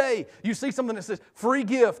 Even today, you see something that says free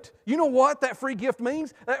gift. You know what that free gift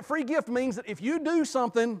means? That free gift means that if you do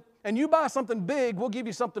something and you buy something big, we'll give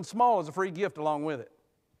you something small as a free gift along with it.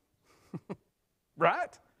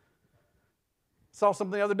 Right? Saw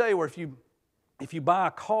something the other day where if you buy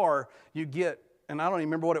a car, you get, and I don't even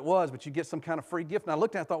remember what it was, but you get some kind of free gift. And I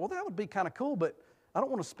looked at it and thought, well, that would be kind of cool, but I don't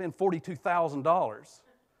want to spend $42,000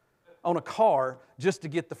 on a car just to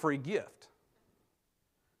get the free gift.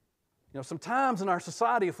 You know, sometimes in our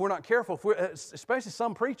society, if we're not careful, especially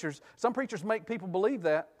some preachers make people believe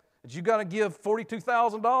that you got to give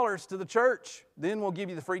 $42,000 to the church, then we'll give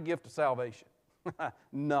you the free gift of salvation.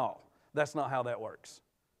 No, that's not how that works.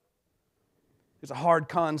 It's a hard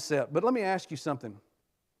concept. But let me ask you something.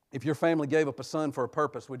 If your family gave up a son for a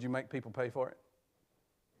purpose, would you make people pay for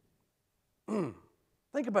it?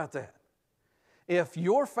 Think about that. If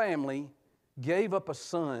your family gave up a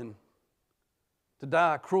son to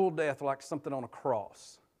die a cruel death like something on a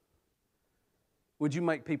cross, would you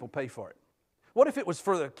make people pay for it? What if it was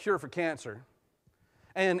for the cure for cancer,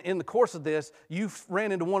 and in the course of this, you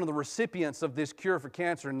ran into one of the recipients of this cure for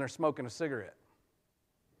cancer and they're smoking a cigarette?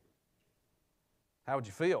 How would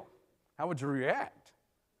you feel? How would you react?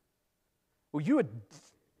 Well, you would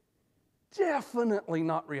definitely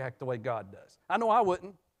not react the way God does. I know I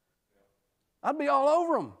wouldn't. I'd be all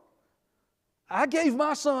over them. I gave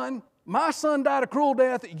my son died a cruel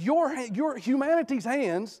death at your humanity's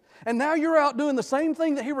hands, and now you're out doing the same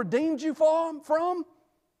thing that He redeemed you from?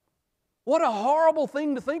 What a horrible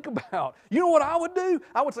thing to think about. You know what I would do?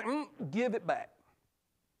 I would say, give it back.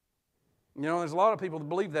 You know, there's a lot of people that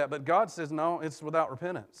believe that, but God says, no, it's without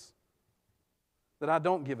repentance. That I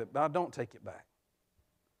don't give it, I don't take it back.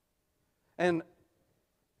 And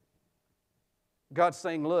God's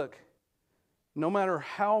saying, look, no matter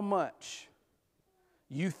how much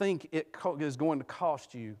you think it is going to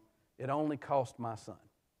cost you, it only cost my son.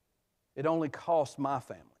 It only cost my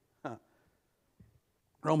family.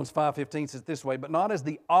 Romans 5:15 says this way, but not as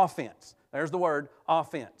the offense. There's the word,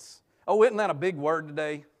 offense. Oh, isn't that a big word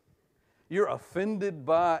today? You're offended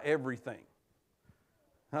by everything.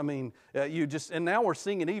 I mean, and now we're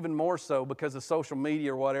seeing it even more so because of social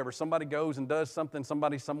media or whatever. Somebody goes and does something,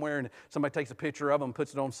 somebody somewhere, and somebody takes a picture of them,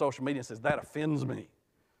 puts it on social media and says, that offends me.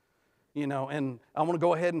 You know, and I want to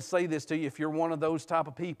go ahead and say this to you. If you're one of those type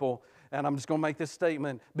of people, and I'm just going to make this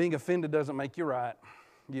statement, being offended doesn't make you right.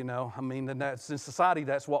 You know, I mean, that's, in society,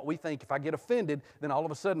 that's what we think. If I get offended, then all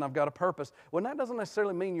of a sudden I've got a purpose. Well, that doesn't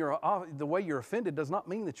necessarily mean the way you're offended does not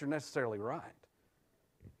mean that you're necessarily right.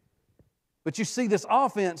 But you see, this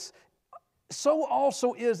offense, so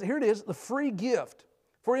also is, here it is, the free gift.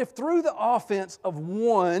 For if through the offense of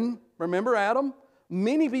one, remember Adam,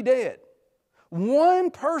 many be dead. One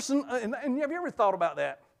person, and have you ever thought about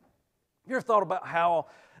that? Have you ever thought about how,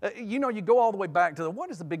 you go all the way back to what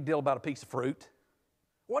is the big deal about a piece of fruit?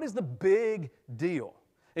 What is the big deal?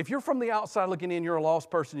 If you're from the outside looking in, you're a lost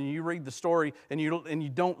person, and you read the story and you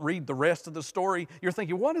don't read the rest of the story, you're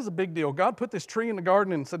thinking, what is the big deal? God put this tree in the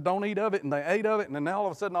garden and said, don't eat of it, and they ate of it, and then now all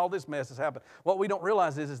of a sudden all this mess has happened. What we don't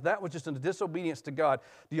realize is that was just a disobedience to God.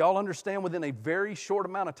 Do y'all understand within a very short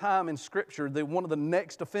amount of time in Scripture that one of the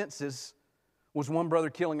next offenses was one brother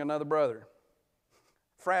killing another brother?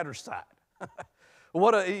 Fratricide.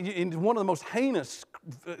 One of the most heinous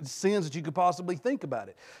sins that you could possibly think about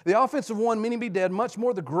it. The offense of one, many be dead, much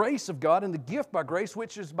more the grace of God and the gift by grace,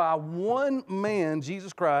 which is by one man,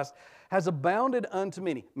 Jesus Christ, has abounded unto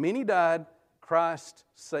many. Many died, Christ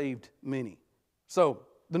saved many. So,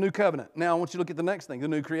 the new covenant. Now I want you to look at the next thing, the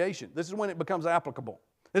new creation. This is when it becomes applicable.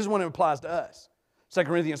 This is when it applies to us. 2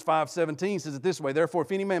 Corinthians 5:17 says it this way, therefore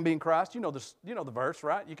if any man be in Christ, you know the verse,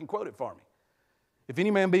 right? You can quote it for me. If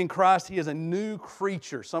any man be in Christ, he is a new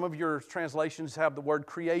creature. Some of your translations have the word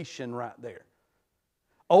creation right there.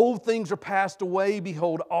 Old things are passed away.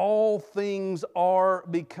 Behold, all things are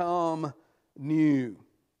become new.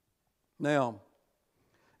 Now,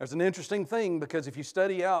 there's an interesting thing because if you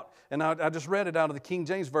study out, and I just read it out of the King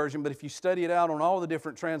James Version, but if you study it out on all the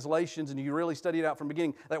different translations and you really study it out from the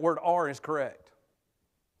beginning, that word are is correct.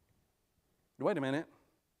 Wait a minute.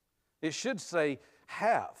 It should say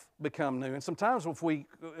have become new. And sometimes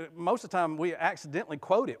most of the time we accidentally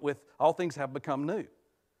quote it with all things have become new.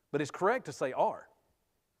 But it's correct to say are.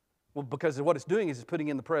 Well, because what it's doing is it's putting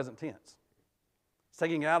in the present tense. It's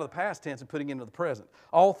taking it out of the past tense and putting it into the present.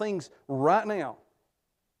 All things right now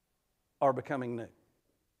are becoming new.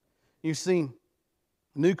 You see,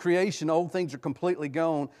 new creation, old things are completely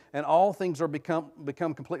gone, and all things are become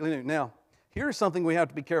completely new. Now, here's something we have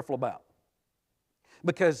to be careful about.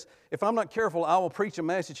 Because if I'm not careful, I will preach a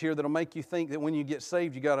message here that'll make you think that when you get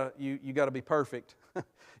saved, you gotta be perfect.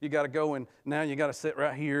 You gotta go and now you gotta sit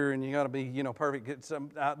right here and you gotta be, perfect.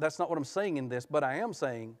 That's not what I'm saying in this, but I am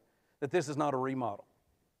saying that this is not a remodel.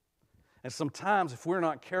 And sometimes, if we're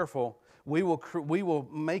not careful, we will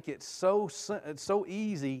make it so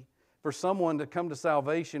easy for someone to come to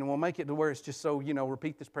salvation, and we'll make it to where it's just so,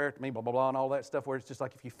 repeat this prayer to me, blah, blah, blah, and all that stuff, where it's just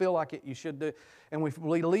like if you feel like it, you should do it. And we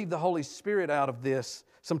leave the Holy Spirit out of this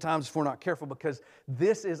sometimes if we're not careful, because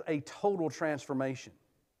this is a total transformation.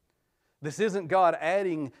 This isn't God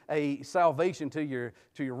adding a salvation to your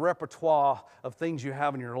repertoire of things you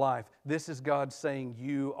have in your life. This is God saying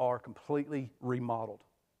you are completely remodeled.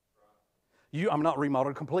 I'm not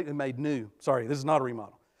remodeled, completely made new. Sorry, this is not a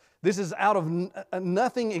remodel. This is out of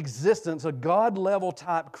nothing existence, a God-level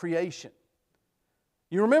type creation.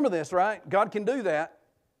 You remember this, right? God can do that.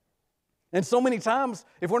 And so many times,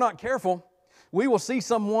 if we're not careful, we will see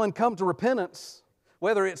someone come to repentance,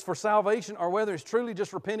 whether it's for salvation or whether it's truly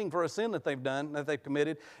just repenting for a sin that they've done, that they've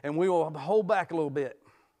committed, and we will hold back a little bit.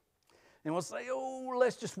 And we'll say,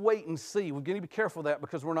 let's just wait and see. We're going to be careful of that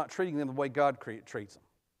because we're not treating them the way God treats them.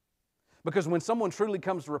 Because when someone truly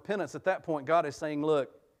comes to repentance, at that point, God is saying,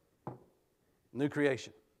 look, new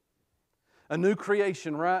creation. A new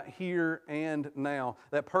creation right here and now.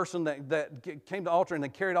 That person that came to the altar and they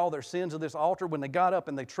carried all their sins to this altar, when they got up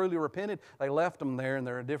and they truly repented, they left them there and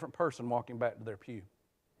they're a different person walking back to their pew.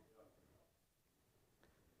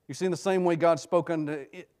 You see, in the same way God spoke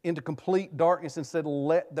into complete darkness and said,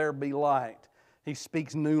 let there be light. He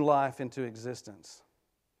speaks new life into existence.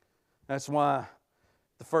 That's why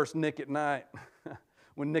the first Nick at night,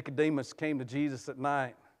 when Nicodemus came to Jesus at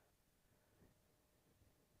night,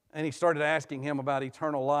 and he started asking him about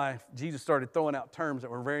eternal life, Jesus started throwing out terms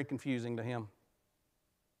that were very confusing to him.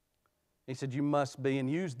 He said, you must be,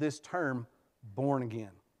 and used this term, born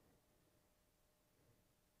again.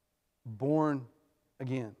 Born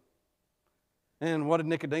again. And what did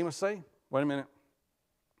Nicodemus say? Wait a minute.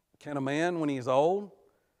 Can a man, when he is old,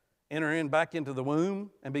 enter back into the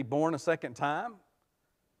womb and be born a second time?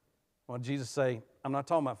 Well, Jesus say, I'm not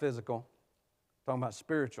talking about physical, I'm talking about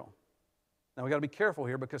spiritual. Now, we've got to be careful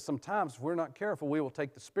here because sometimes if we're not careful, we will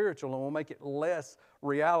take the spiritual and we'll make it less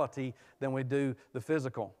reality than we do the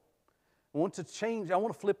physical. I want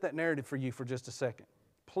to flip that narrative for you for just a second.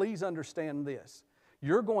 Please understand this.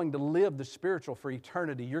 You're going to live the spiritual for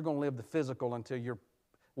eternity. You're going to live the physical until you're...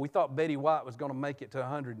 We thought Betty White was going to make it to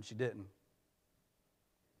 100 and she didn't.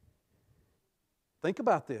 Think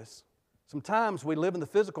about this. Sometimes we live in the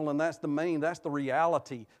physical and that's the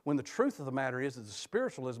reality, when the truth of the matter is that the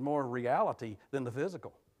spiritual is more reality than the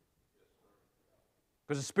physical.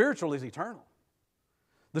 Because the spiritual is eternal.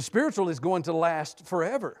 The spiritual is going to last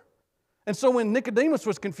forever. And so when Nicodemus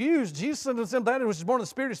was confused, Jesus said to him, that which is born of the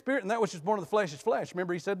Spirit is spirit, and that which is born of the flesh is flesh.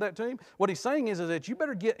 Remember he said that to him? What he's saying is that you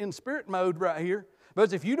better get in spirit mode right here.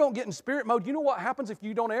 Because if you don't get in spirit mode, you know what happens if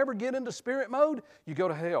you don't ever get into spirit mode? You go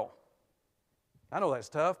to hell. I know that's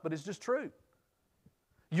tough, but it's just true.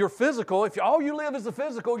 Your physical, if all you live is the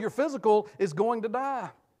physical, your physical is going to die,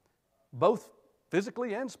 both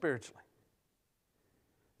physically and spiritually.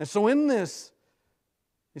 And so in this,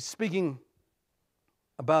 he's speaking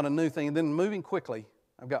about a new thing. And then moving quickly,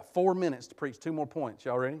 I've got 4 minutes to preach 2 more points.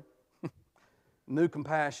 Y'all ready? New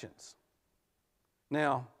compassions.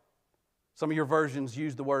 Now, some of your versions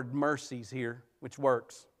use the word mercies here, which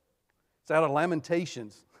works. It's out of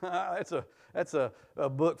Lamentations. That's a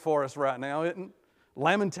book for us right now, isn't it?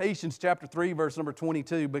 Lamentations chapter 3, verse number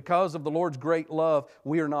 22. Because of the Lord's great love,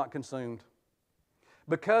 we are not consumed.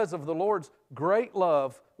 Because of the Lord's great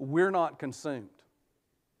love, we're not consumed.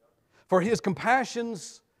 For His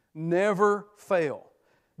compassions never fail.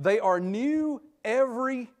 They are new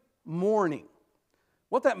every morning.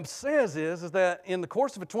 What that says is that in the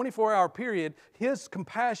course of a 24-hour period, His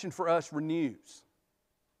compassion for us renews.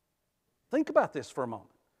 Think about this for a moment.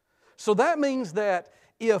 So that means that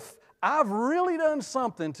if I've really done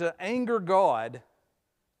something to anger God,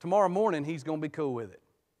 tomorrow morning He's going to be cool with it.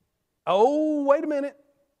 Oh, wait a minute.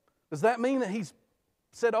 Does that mean that He's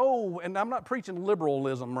said, and I'm not preaching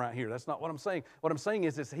liberalism right here. That's not what I'm saying. What I'm saying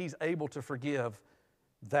is He's able to forgive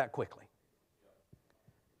that quickly.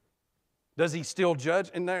 Does He still judge?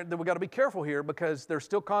 And we've got to be careful here because there's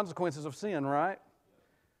still consequences of sin, right?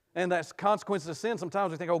 And that's consequences of sin.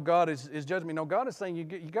 Sometimes we think, oh, God is judging me. No, God is saying, you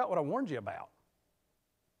got what I warned you about.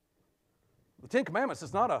 The Ten Commandments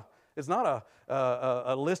is not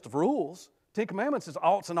a list of rules. Ten Commandments is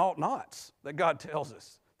oughts and ought nots that God tells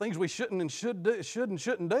us. Things we shouldn't and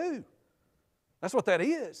shouldn't do. That's what that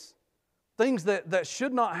is. Things that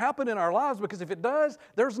should not happen in our lives, because if it does,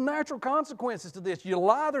 there's natural consequences to this. You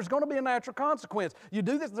lie, there's going to be a natural consequence. You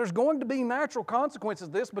do this, there's going to be natural consequences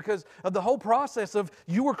to this because of the whole process of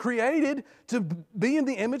you were created to be in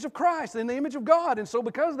the image of Christ, in the image of God. And so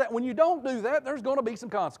because of that, when you don't do that, there's going to be some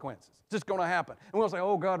consequences. It's just going to happen. And we'll say,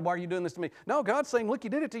 oh God, why are you doing this to me? No, God's saying, look, you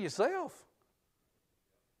did it to yourself.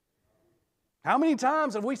 How many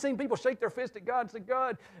times have we seen people shake their fist at God and say,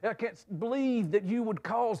 God, I can't believe that you would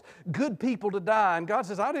cause good people to die. And God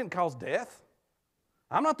says, I didn't cause death.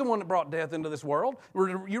 I'm not the one that brought death into this world.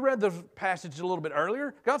 You read the passage a little bit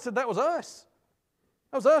earlier. God said that was us.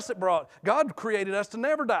 That was us that God created us to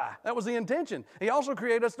never die. That was the intention. He also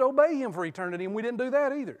created us to obey Him for eternity, and we didn't do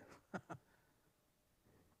that either.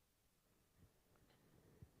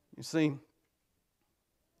 You see,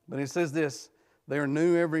 but it says this, they are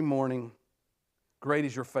new every morning. Great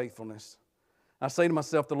is your faithfulness. I say to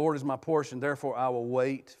myself, the Lord is my portion, therefore I will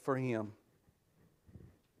wait for Him.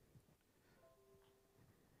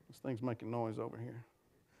 This thing's making noise over here.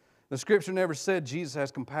 The Scripture never said Jesus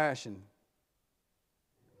has compassion.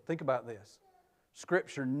 Think about this.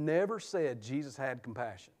 Scripture never said Jesus had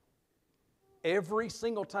compassion. Every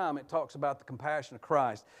single time it talks about the compassion of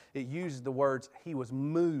Christ, it uses the words, He was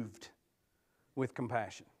moved with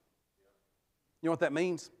compassion. You know what that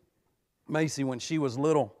means? Macy, when she was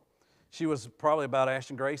little, she was probably about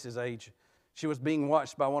Ashton Grace's age. She was being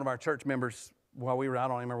watched by one of our church members while I don't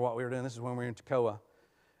even remember what we were doing. This is when we were in Toccoa.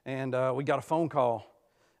 And we got a phone call,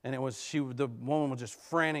 and the woman was just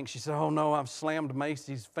frantic. She said, oh no, I've slammed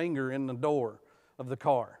Macy's finger in the door of the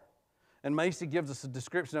car. And Macy gives us a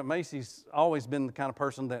description that Macy's always been the kind of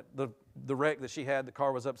person that the wreck that she had, the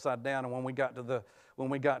car was upside down, and when we got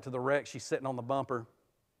to the wreck, she's sitting on the bumper.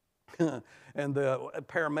 And the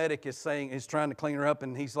paramedic is trying to clean her up,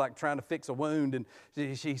 and he's like trying to fix a wound. And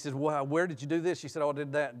she says, well, where did you do this? She said, oh, I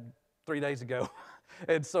did that 3 days ago.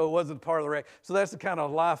 And so it wasn't part of the wreck. So that's the kind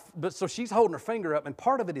of life. But so she's holding her finger up, and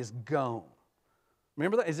part of it is gone.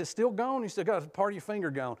 Remember that? Is it still gone? You still got part of your finger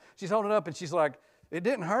gone. She's holding it up, and she's like, it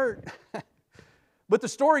didn't hurt. But the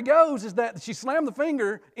story goes is that she slammed the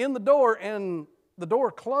finger in the door, and the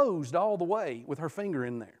door closed all the way with her finger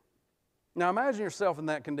in there. Now imagine yourself in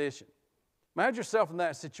that condition. Imagine yourself in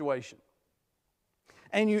that situation.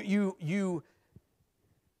 And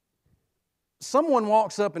someone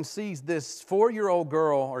walks up and sees this 4-year-old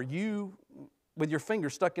girl or you with your finger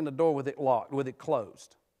stuck in the door with it locked, with it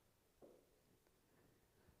closed.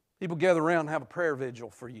 People gather around and have a prayer vigil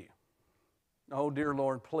for you. Oh, dear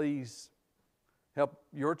Lord, please help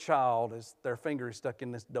your child as their finger is stuck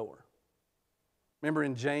in this door. Remember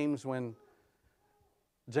in James when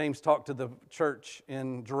James talked to the church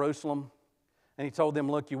in Jerusalem, and he told them,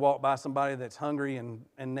 look, you walk by somebody that's hungry and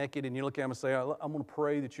naked, and you look at them and say, I'm going to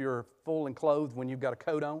pray that you're full and clothed when you've got a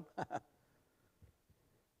coat on.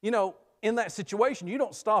 You know, in that situation, you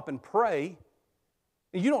don't stop and pray.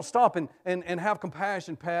 You don't stop and have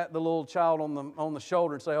compassion, pat the little child on the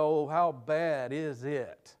shoulder and say, oh, how bad is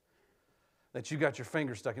it that you got your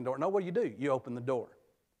finger stuck in the door? No, what do? You open the door.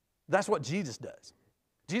 That's what Jesus does.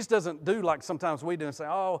 Jesus doesn't do like sometimes we do and say,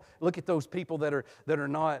 oh, look at those people that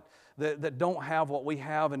don't have what we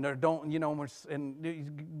have, and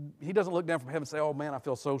He doesn't look down from heaven and say, oh man, I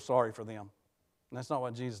feel so sorry for them. And that's not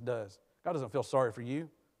what Jesus does. God doesn't feel sorry for you.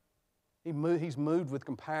 He's moved with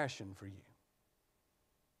compassion for you.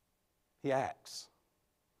 He acts.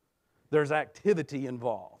 There's activity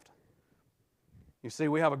involved. You see,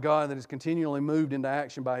 we have a God that is continually moved into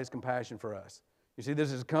action by His compassion for us. You see,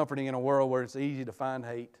 this is comforting in a world where it's easy to find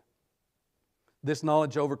hate. This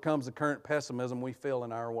knowledge overcomes the current pessimism we feel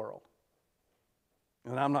in our world.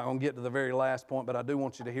 And I'm not going to get to the very last point, but I do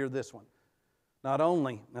want you to hear this one. Now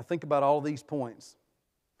think about all these points.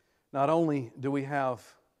 Not only do we have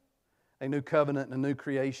a new covenant and a new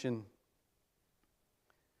creation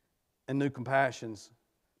and new compassions,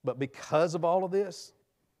 but because of all of this,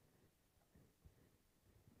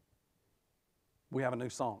 we have a new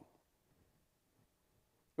song.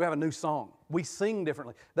 We have a new song. We sing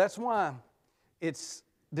differently. That's why it's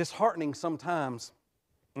disheartening sometimes,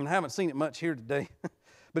 and I haven't seen it much here today,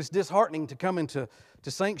 but it's disheartening to come into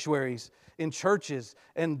sanctuaries in churches,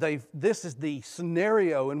 and this is the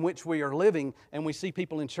scenario in which we are living, and we see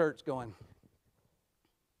people in church going,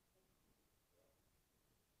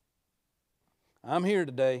 I'm here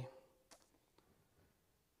today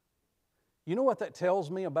You know what that tells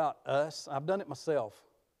me about us? I've done it myself,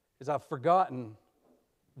 is I've forgotten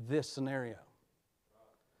this scenario.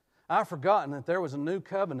 I've forgotten that there was a new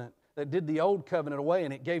covenant that did the old covenant away,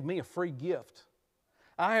 and it gave me a free gift.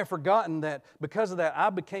 I have forgotten that because of that, I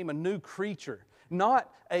became a new creature. Not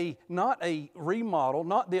a remodel,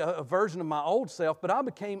 not a version of my old self, but I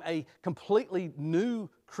became a completely new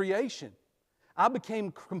creation. I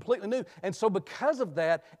became completely new. And so because of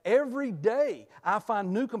that, every day I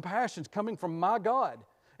find new compassions coming from my God.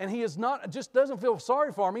 And He is not, just doesn't feel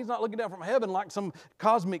sorry for me. He's not looking down from heaven like some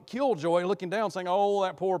cosmic killjoy looking down saying, oh,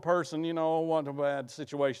 that poor person, what a bad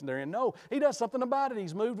situation they're in. No, He does something about it.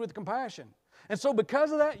 He's moved with compassion. And so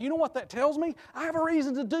because of that, you know what that tells me? I have a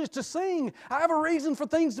reason to sing. I have a reason for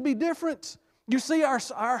things to be different. You see,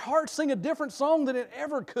 our hearts sing a different song than it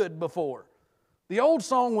ever could before. The old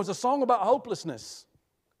song was a song about hopelessness,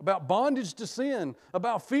 about bondage to sin,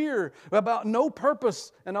 about fear, about no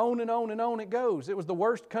purpose, and on and on and on it goes. It was the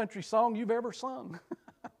worst country song you've ever sung.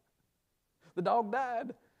 The dog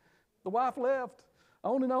died. The wife left.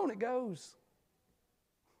 On and on it goes.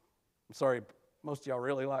 I'm sorry, most of y'all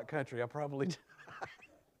really like country. I probably do.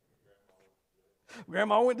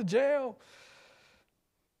 Grandma went to jail.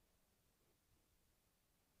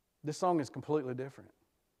 This song is completely different.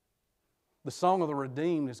 The song of the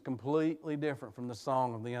redeemed is completely different from the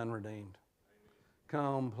song of the unredeemed.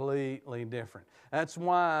 Completely different. That's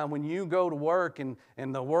why when you go to work and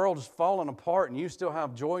the world is falling apart and you still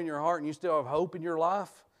have joy in your heart and you still have hope in your life,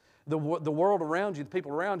 the world around you, the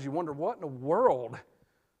people around you wonder, what in the world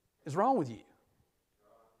is wrong with you?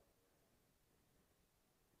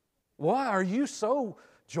 Why are you so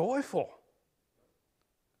joyful?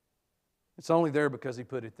 It's only there because He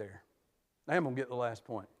put it there. Now I'm going to get to the last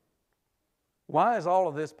point. Why is all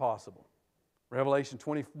of this possible? Revelation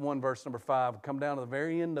 21, verse number 5. Come down to the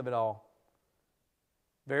very end of it all.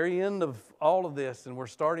 Very end of all of this, and we're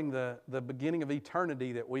starting the beginning of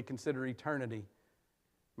eternity that we consider eternity.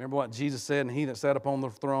 Remember what Jesus said, and He that sat upon the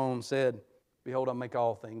throne said, Behold, I make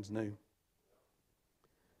all things new.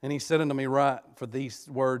 And He said unto me, Write, for these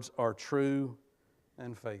words are true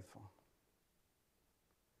and faithful.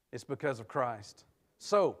 It's because of Christ.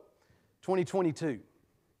 So, 2022.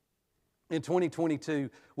 In 2022,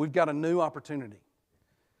 we've got a new opportunity.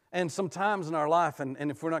 And sometimes in our life, and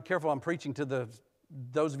if we're not careful, I'm preaching to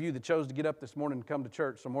those of you that chose to get up this morning and come to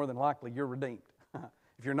church, so more than likely you're redeemed.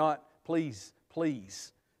 If you're not, please,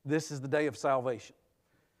 this is the day of salvation.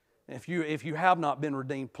 If you have not been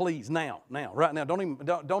redeemed, please, now, right now,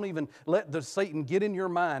 don't even let the Satan get in your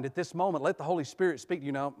mind at this moment. Let the Holy Spirit speak to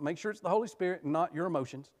you now. Make sure it's the Holy Spirit and not your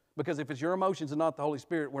emotions, because if it's your emotions and not the Holy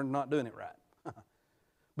Spirit, we're not doing it right.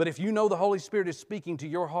 But if you know the Holy Spirit is speaking to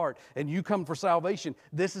your heart and you come for salvation,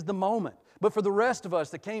 this is the moment. But for the rest of us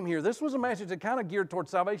that came here, this was a message that kind of geared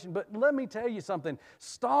towards salvation. But let me tell you something.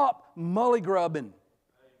 Stop mully-grubbing.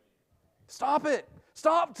 Stop it.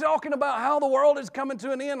 Stop talking about how the world is coming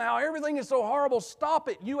to an end, how everything is so horrible. Stop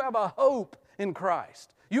it. You have a hope in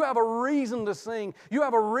Christ. You have a reason to sing. You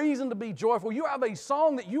have a reason to be joyful. You have a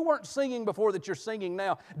song that you weren't singing before that you're singing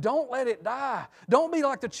now. Don't let it die. Don't be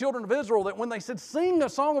like the children of Israel that when they said, sing a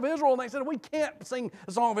song of Israel, and they said, we can't sing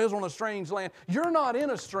a song of Israel in a strange land. You're not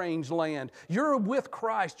in a strange land. You're with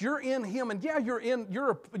Christ. You're in Him. And yeah,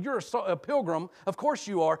 you're a pilgrim. Of course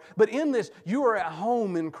you are. But in this, you are at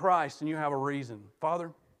home in Christ and you have a reason.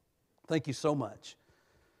 Father, thank you so much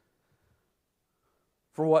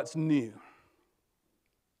for what's new.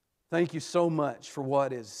 Thank you so much for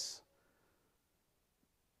what has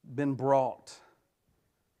been brought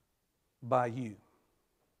by you.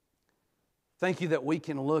 Thank you that we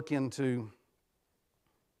can look into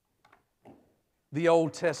the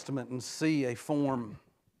Old Testament and see a form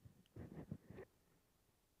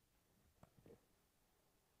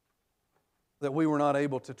that we were not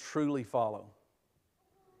able to truly follow.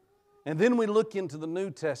 And then we look into the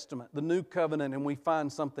New Testament, the New Covenant, and we find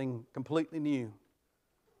something completely new.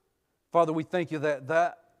 Father, we thank you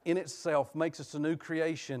that in itself makes us a new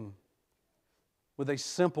creation with a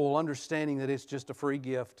simple understanding that it's just a free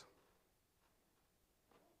gift.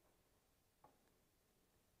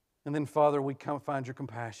 And then, Father, we come find your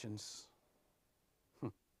compassions.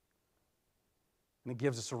 And it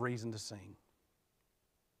gives us a reason to sing.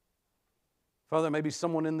 Father, maybe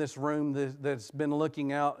someone in this room that's been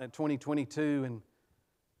looking out at 2022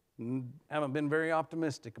 and haven't been very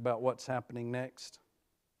optimistic about what's happening next.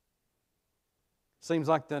 Seems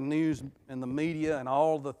like the news and the media and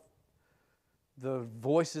all the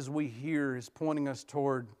voices we hear is pointing us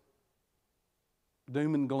toward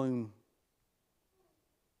doom and gloom.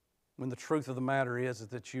 When the truth of the matter is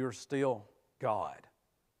that you're still God.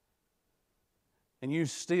 and you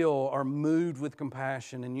still are moved with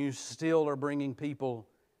compassion, and you still are bringing people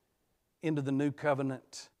into the new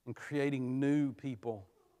covenant and creating new people.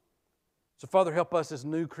 So, Father, help us as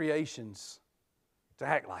new creations to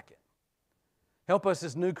act like it. Help us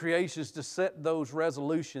as new creations to set those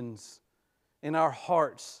resolutions in our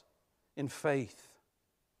hearts in faith.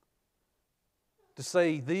 To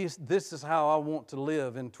say, this is how I want to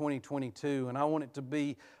live in 2022, and I want it to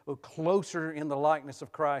be closer in the likeness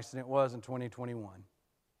of Christ than it was in 2021.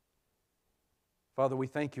 Father, we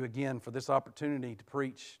thank you again for this opportunity to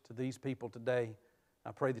preach to these people today.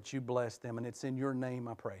 I pray that you bless them, and it's in your name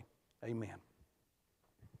I pray. Amen.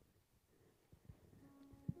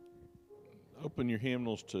 Open your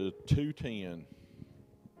hymnals to 210.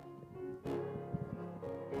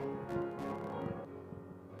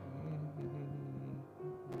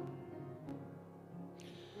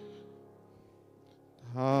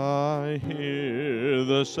 I hear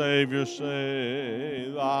the Savior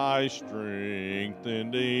say, thy strength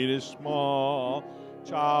indeed is small.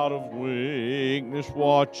 Child of weakness,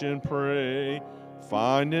 watch and pray.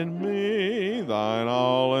 Find in me thine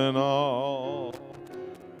all in all.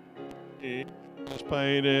 He has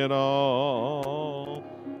paid it all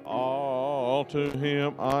to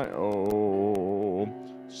him I owe.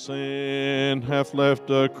 Sin hath left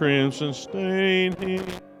a crimson stain, he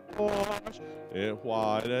washed it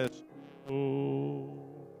white as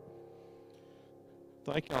snow.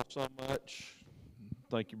 Thank y'all so much.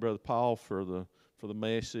 Thank you, Brother Paul, for the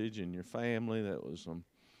message, and your family. That was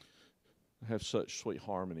have such sweet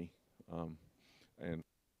harmony, and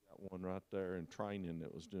got one right there in training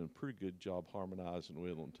that was doing a pretty good job harmonizing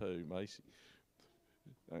with them too. Macy,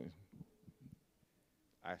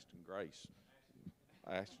 Ashton Grace,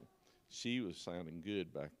 Ashton, she was sounding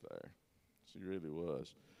good back there. She really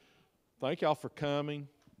was. Thank y'all for coming.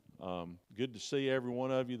 Good to see every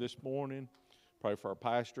one of you this morning. Pray for our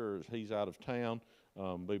pastor as he's out of town.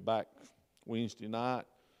 Be back Wednesday night.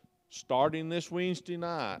 Starting this Wednesday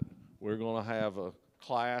night, we're going to have a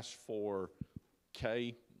class for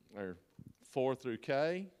K, or 4 through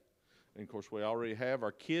K. And, of course, we already have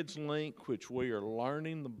our kids link, which we are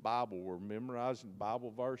learning the Bible. We're memorizing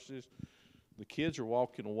Bible verses. The kids are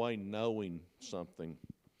walking away knowing something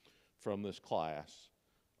from this class.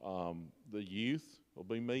 The youth will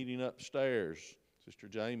be meeting upstairs. Sister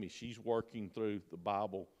Jamie, she's working through the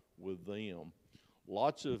Bible with them.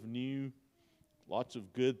 Lots of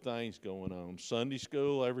good things going on. Sunday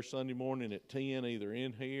school every Sunday morning at 10, either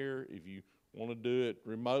in here. If you want to do it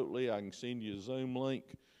remotely, I can send you a Zoom link.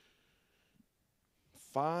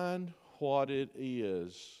 Find what it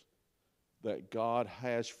is that God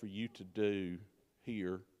has for you to do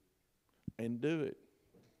here and do it.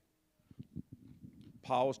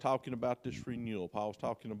 Paul was talking about this renewal. Paul was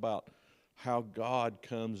talking about how God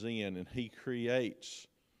comes in and he creates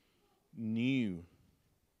new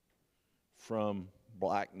from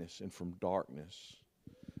blackness and from darkness.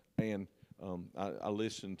 And I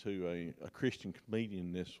listened to a Christian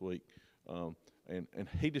comedian this week, and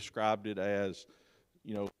he described it as,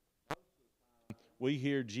 we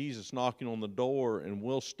hear Jesus knocking on the door, and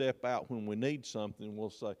we'll step out when we need something. We'll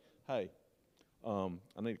say, hey, I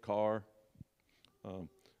need a car. I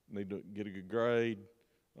need to get a good grade.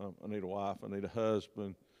 I need a wife. I need a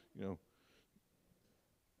husband.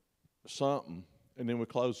 Something. And then we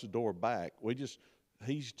close the door back.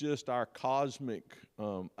 He's just our cosmic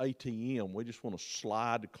ATM. We just want to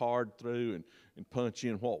slide the card through and punch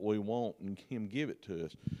in what we want and him give it to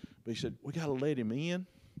us. But he said, we got to let him in.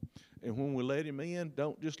 And when we let him in,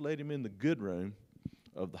 don't just let him in the good room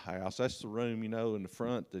of the house. That's the room, in the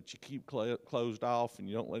front that you keep closed off and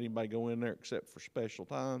you don't let anybody go in there except for special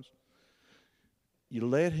times. You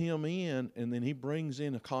let him in, and then he brings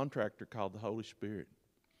in a contractor called the Holy Spirit.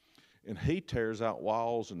 And he tears out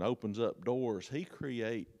walls and opens up doors. He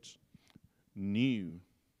creates new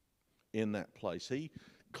in that place. He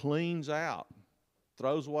cleans out,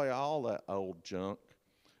 throws away all that old junk,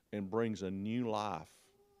 and brings a new life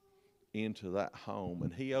into that home.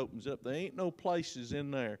 And he opens up. There ain't no places in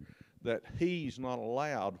there that he's not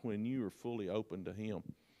allowed when you are fully open to him.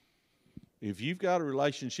 If you've got a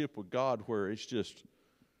relationship with God where it's just,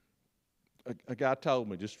 a guy told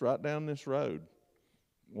me just right down this road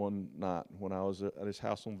one night when I was at his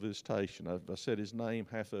house on visitation. I said his name.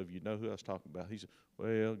 Half of you know who I was talking about. He said,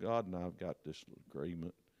 well, God and I have got this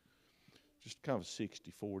agreement. Just kind of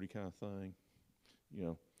a 60-40 kind of thing,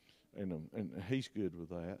 and he's good with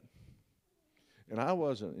that. And I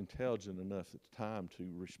wasn't intelligent enough at the time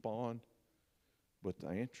to respond, but the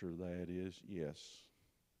answer to that is yes.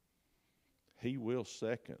 He will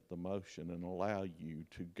second the motion and allow you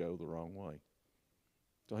to go the wrong way.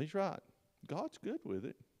 So he's right. God's good with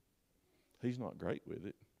it. He's not great with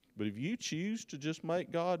it. But if you choose to just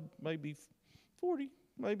make God maybe 40,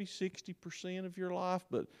 maybe 60% of your life,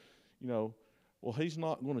 but, well, He's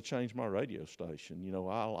not going to change my radio station.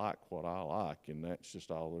 I like what I like, and that's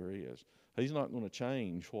just all there is. He's not going to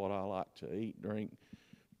change what I like to eat, drink,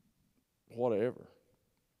 whatever.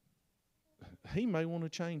 He may want to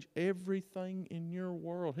change everything in your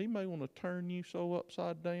world. He may want to turn you so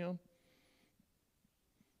upside down.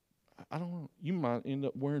 I don't know. You might end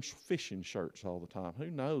up wearing fishing shirts all the time. Who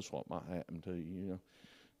knows what might happen to you?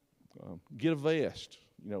 Get a vest.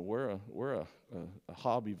 Wear a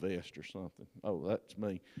hobby vest or something. Oh, that's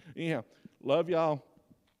me. Anyhow, love y'all.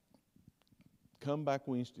 Come back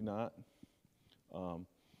Wednesday night.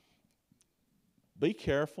 Be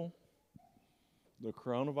careful. The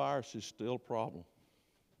coronavirus is still a problem.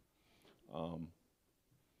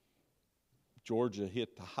 Georgia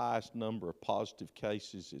hit the highest number of positive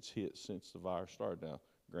cases it's hit since the virus started. Now,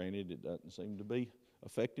 granted, it doesn't seem to be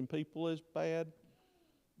affecting people as bad,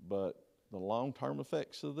 but the long-term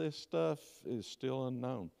effects of this stuff is still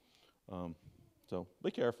unknown. So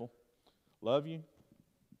be careful. Love you.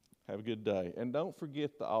 Have a good day. And don't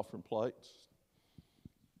forget the offering plates.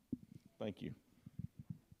 Thank you.